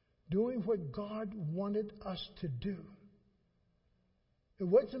doing what God wanted us to do, it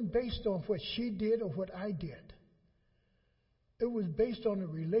wasn't based on what she did or what I did. It was based on a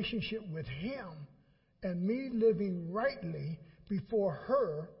relationship with him and me living rightly before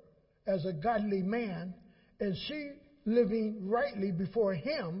her as a godly man, and she living rightly before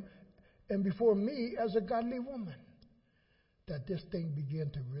him and before me as a godly woman, that this thing began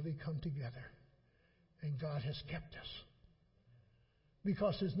to really come together. And God has kept us.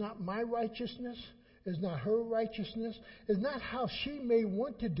 Because it's not my righteousness, it's not her righteousness, it's not how she may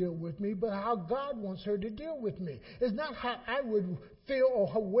want to deal with me, but how God wants her to deal with me. It's not how I would feel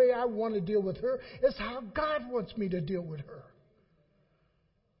or the way I want to deal with her, it's how God wants me to deal with her.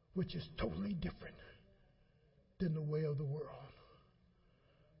 Which is totally different than the way of the world.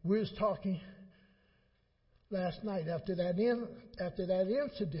 We was talking last night after that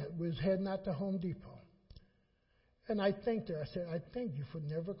incident. We was heading out to Home Depot. And I thanked her. I said, I thank you for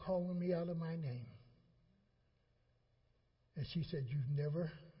never calling me out of my name. And she said, you've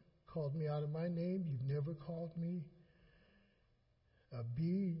never called me out of my name. You've never called me a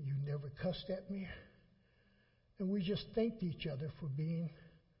B. You never cussed at me. And we just thanked each other for being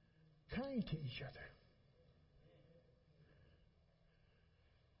kind to each other.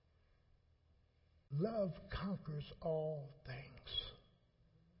 Love conquers all things.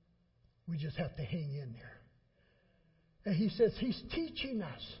 We just have to hang in there. And he says he's teaching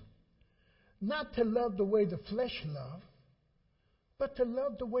us not to love the way the flesh loves, but to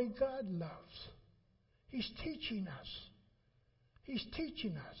love the way God loves. He's teaching us. He's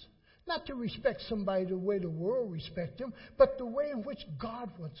teaching us not to respect somebody the way the world respects them, but the way in which God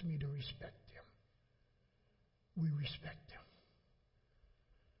wants me to respect them. We respect them.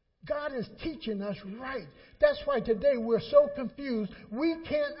 God is teaching us right. That's why today we're so confused. We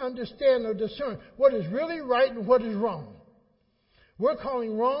can't understand or discern what is really right and what is wrong. We're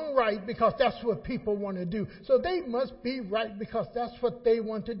calling wrong right because that's what people want to do. So they must be right because that's what they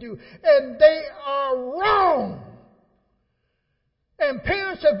want to do. And they are wrong. And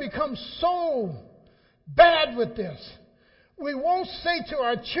parents have become so bad with this. We won't say to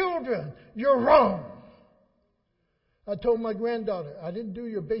our children, you're wrong. I told my granddaughter, I didn't do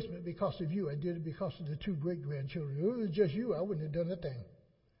your basement because of you. I did it because of the two great-grandchildren. If it was just you, I wouldn't have done a thing.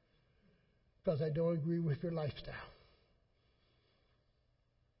 Because I don't agree with your lifestyle.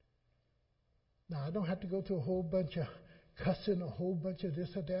 Now, I don't have to go through a whole bunch of cussing, a whole bunch of this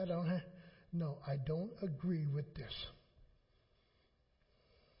or that. No, I don't agree with this.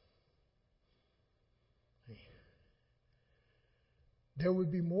 There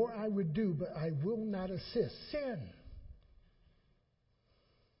would be more I would do, but I will not assist sin.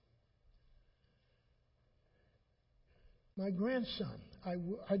 My grandson,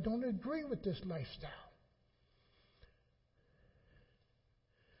 I don't agree with this lifestyle.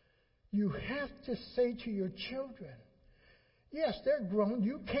 You have to say to your children, yes, they're grown.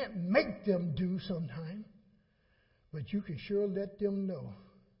 You can't make them do sometime, but you can sure let them know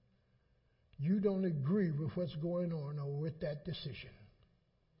you don't agree with what's going on or with that decision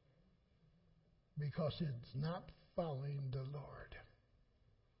because it's not following the Lord.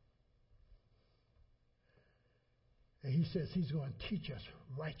 And he says he's going to teach us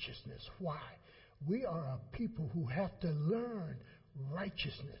righteousness. Why? We are a people who have to learn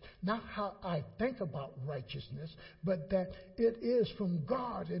righteousness. Not how I think about righteousness, but that it is from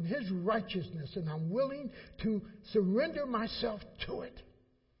God and His righteousness, and I'm willing to surrender myself to it.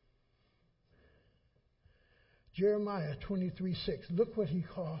 Jeremiah 23:6. Look what he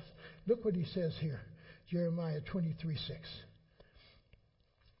calls. Look what he says here. Jeremiah 23:6.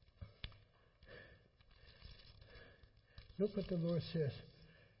 Look what the Lord says.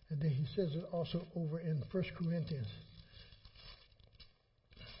 And then he says it also over in 1 Corinthians.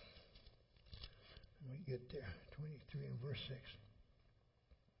 Let me get there. 23 and verse 6.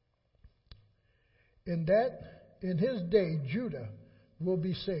 In his day, Judah will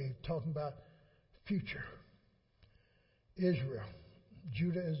be saved. Talking about future. Israel.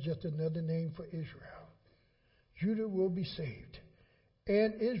 Judah is just another name for Israel. Judah will be saved.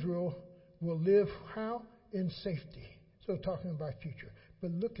 And Israel will live how? In safety. So talking about future.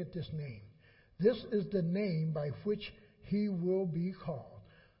 But look at this name. This is the name by which he will be called.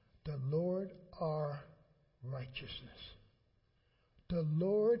 The Lord our righteousness. The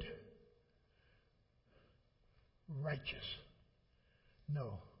Lord righteous.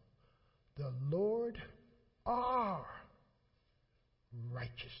 No. The Lord our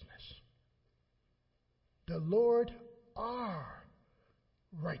righteousness. The Lord our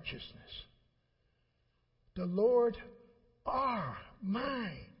righteousness. The Lord our,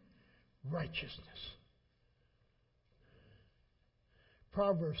 my righteousness.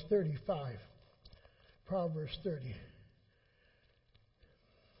 Proverbs 35. Proverbs 30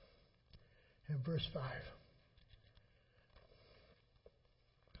 and verse 5.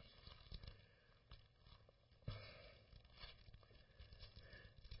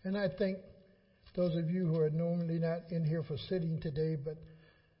 And I think those of you who are normally not in here for sitting today, but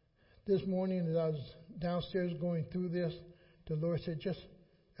this morning as I was downstairs going through this, the Lord said, just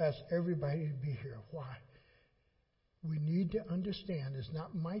ask everybody to be here. Why? We need to understand it's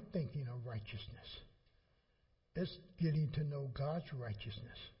not my thinking of righteousness. It's getting to know God's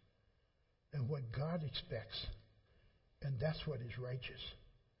righteousness and what God expects. And that's what is righteous.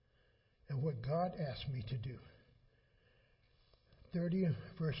 And what God asked me to do. 30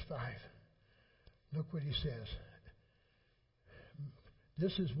 verse 5. Look what he says.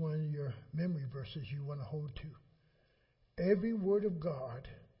 This is one of your memory verses you want to hold to. Every word of God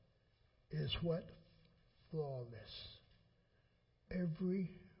is what? Flawless.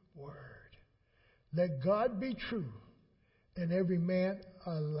 Every word. Let God be true and every man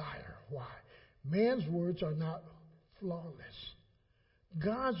a liar. Why? Man's words are not flawless.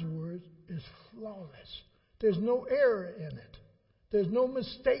 God's word is flawless. There's no error in it. There's no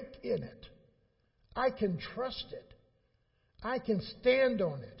mistake in it. I can trust it. I can stand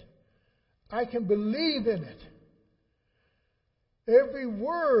on it. I can believe in it. Every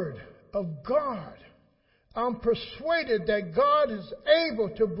word of God, I'm persuaded that God is able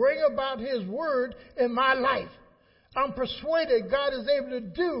to bring about His word in my life. I'm persuaded God is able to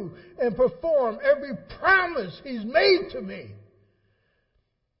do and perform every promise He's made to me.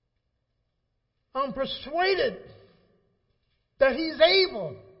 I'm persuaded that He's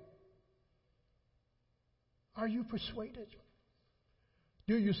able. Are you persuaded?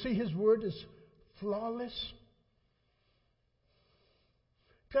 Do you see His word as flawless?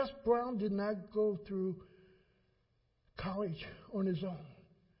 Gus Brown did not go through college on his own.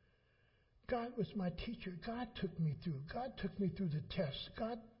 God was my teacher. God took me through. God took me through the tests.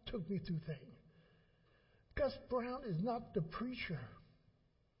 God took me through things. Gus Brown is not the preacher.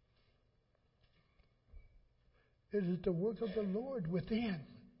 It is the work of the Lord within.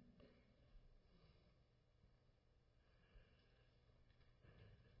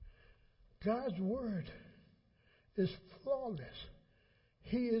 God's word is flawless.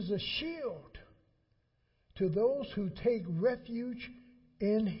 He is a shield to those who take refuge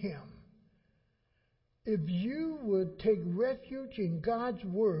in Him. If you would take refuge in God's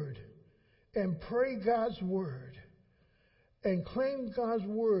word and pray God's word and claim God's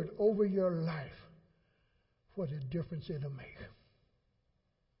word over your life, what a difference it'll make.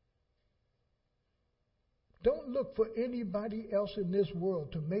 Don't look for anybody else in this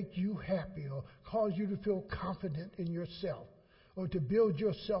world to make you happy or cause you to feel confident in yourself or to build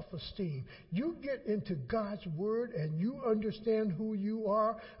your self-esteem. You get into God's word and you understand who you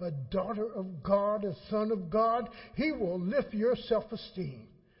are, a daughter of God, a son of God. He will lift your self-esteem.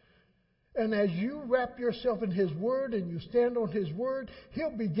 And as you wrap yourself in His word and you stand on His word,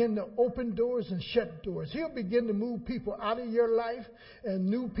 He'll begin to open doors and shut doors. He'll begin to move people out of your life and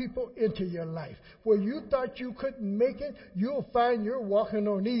new people into your life. Where you thought you couldn't make it, you'll find you're walking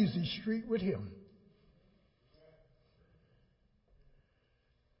on easy street with Him.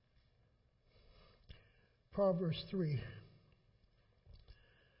 Proverbs 3,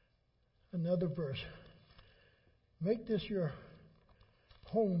 another verse. Make this your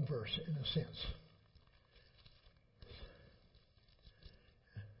home verse in a sense.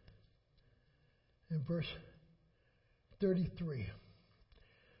 In verse 33.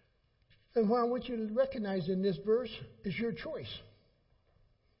 And what I want you to recognize in this verse is your choice.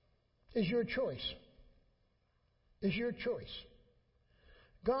 Is your choice. Is your choice.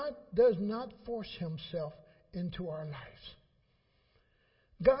 God does not force Himself into our lives.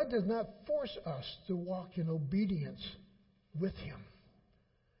 God does not force us to walk in obedience with Him.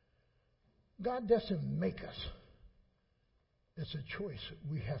 God doesn't make us. It's a choice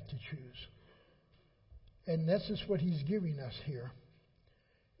we have to choose. And this is what He's giving us here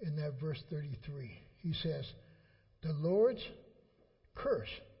in that verse 33. He says, the Lord's curse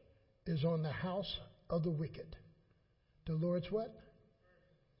is on the house of the wicked. The Lord's what?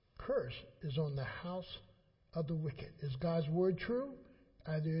 Curse is on the house of the wicked. Is God's word true?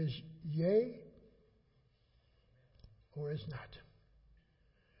 Either is yea or is not.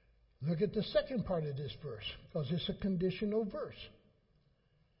 Look at the second part of this verse, because it's a conditional verse.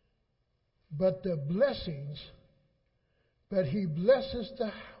 But He blesses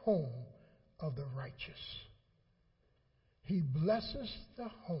the home of the righteous. He blesses the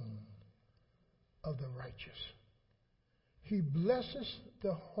home of the righteous. He blesses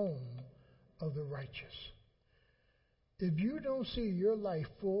the home of the righteous. If you don't see your life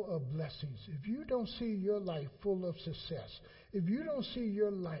full of blessings, if you don't see your life full of success, if you don't see your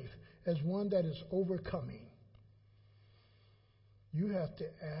life as one that is overcoming, you have to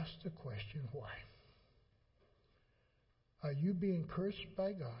ask the question, why? Are you being cursed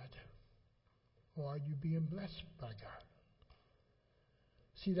by God, or are you being blessed by God?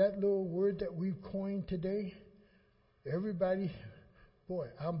 See that little word that we've coined today? Everybody, boy,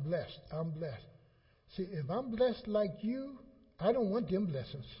 I'm blessed. I'm blessed. See, if I'm blessed like you, I don't want them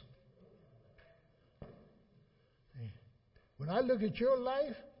blessings. When I look at your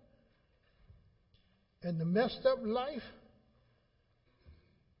life and the messed up life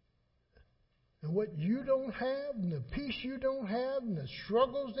and what you don't have and the peace you don't have and the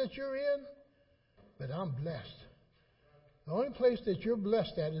struggles that you're in, but I'm blessed. The only place that you're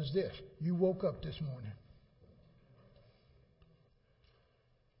blessed at is this. You woke up this morning.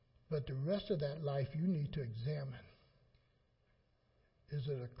 But the rest of that life you need to examine. Is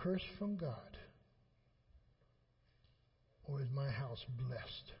it a curse from God? Or is my house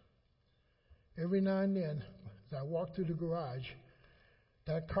blessed? Every now and then, as I walk through the garage,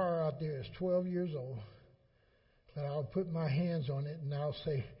 that car out there is 12 years old. But I'll put my hands on it and I'll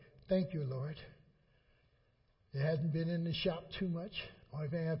say, thank you, Lord. It hasn't been in the shop too much. Only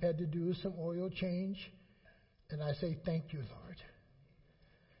thing I've had to do is some oil change. And I say, thank you, Lord.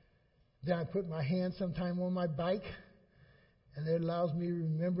 Then I put my hand sometime on my bike And it allows me to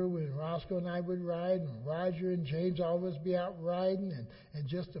remember when Roscoe and I would ride, and Roger and James always be out riding, and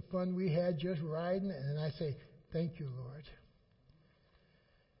just the fun we had just riding. And I say, thank you, Lord.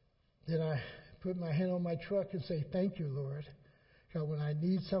 Then I put my hand on my truck and say, thank you, Lord. Because when I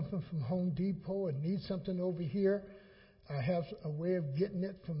need something from Home Depot and need something over here, I have a way of getting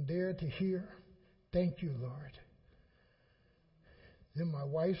it from there to here. Thank you, Lord. Then my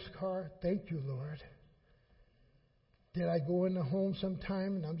wife's car, thank you, Lord. Did I go in the home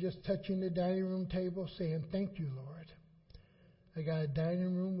sometime and I'm just touching the dining room table saying, thank you, Lord. I got a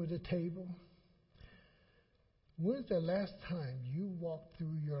dining room with a table. When's the last time you walked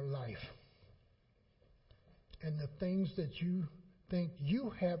through your life and the things that you think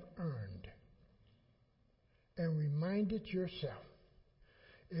you have earned and reminded yourself,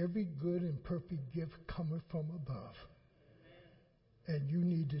 every good and perfect gift cometh from above. And you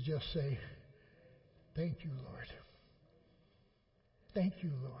need to just say, thank you, Lord. Thank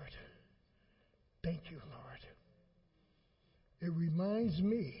you, Lord. Thank you, Lord. It reminds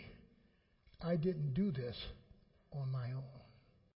me I didn't do this on my own.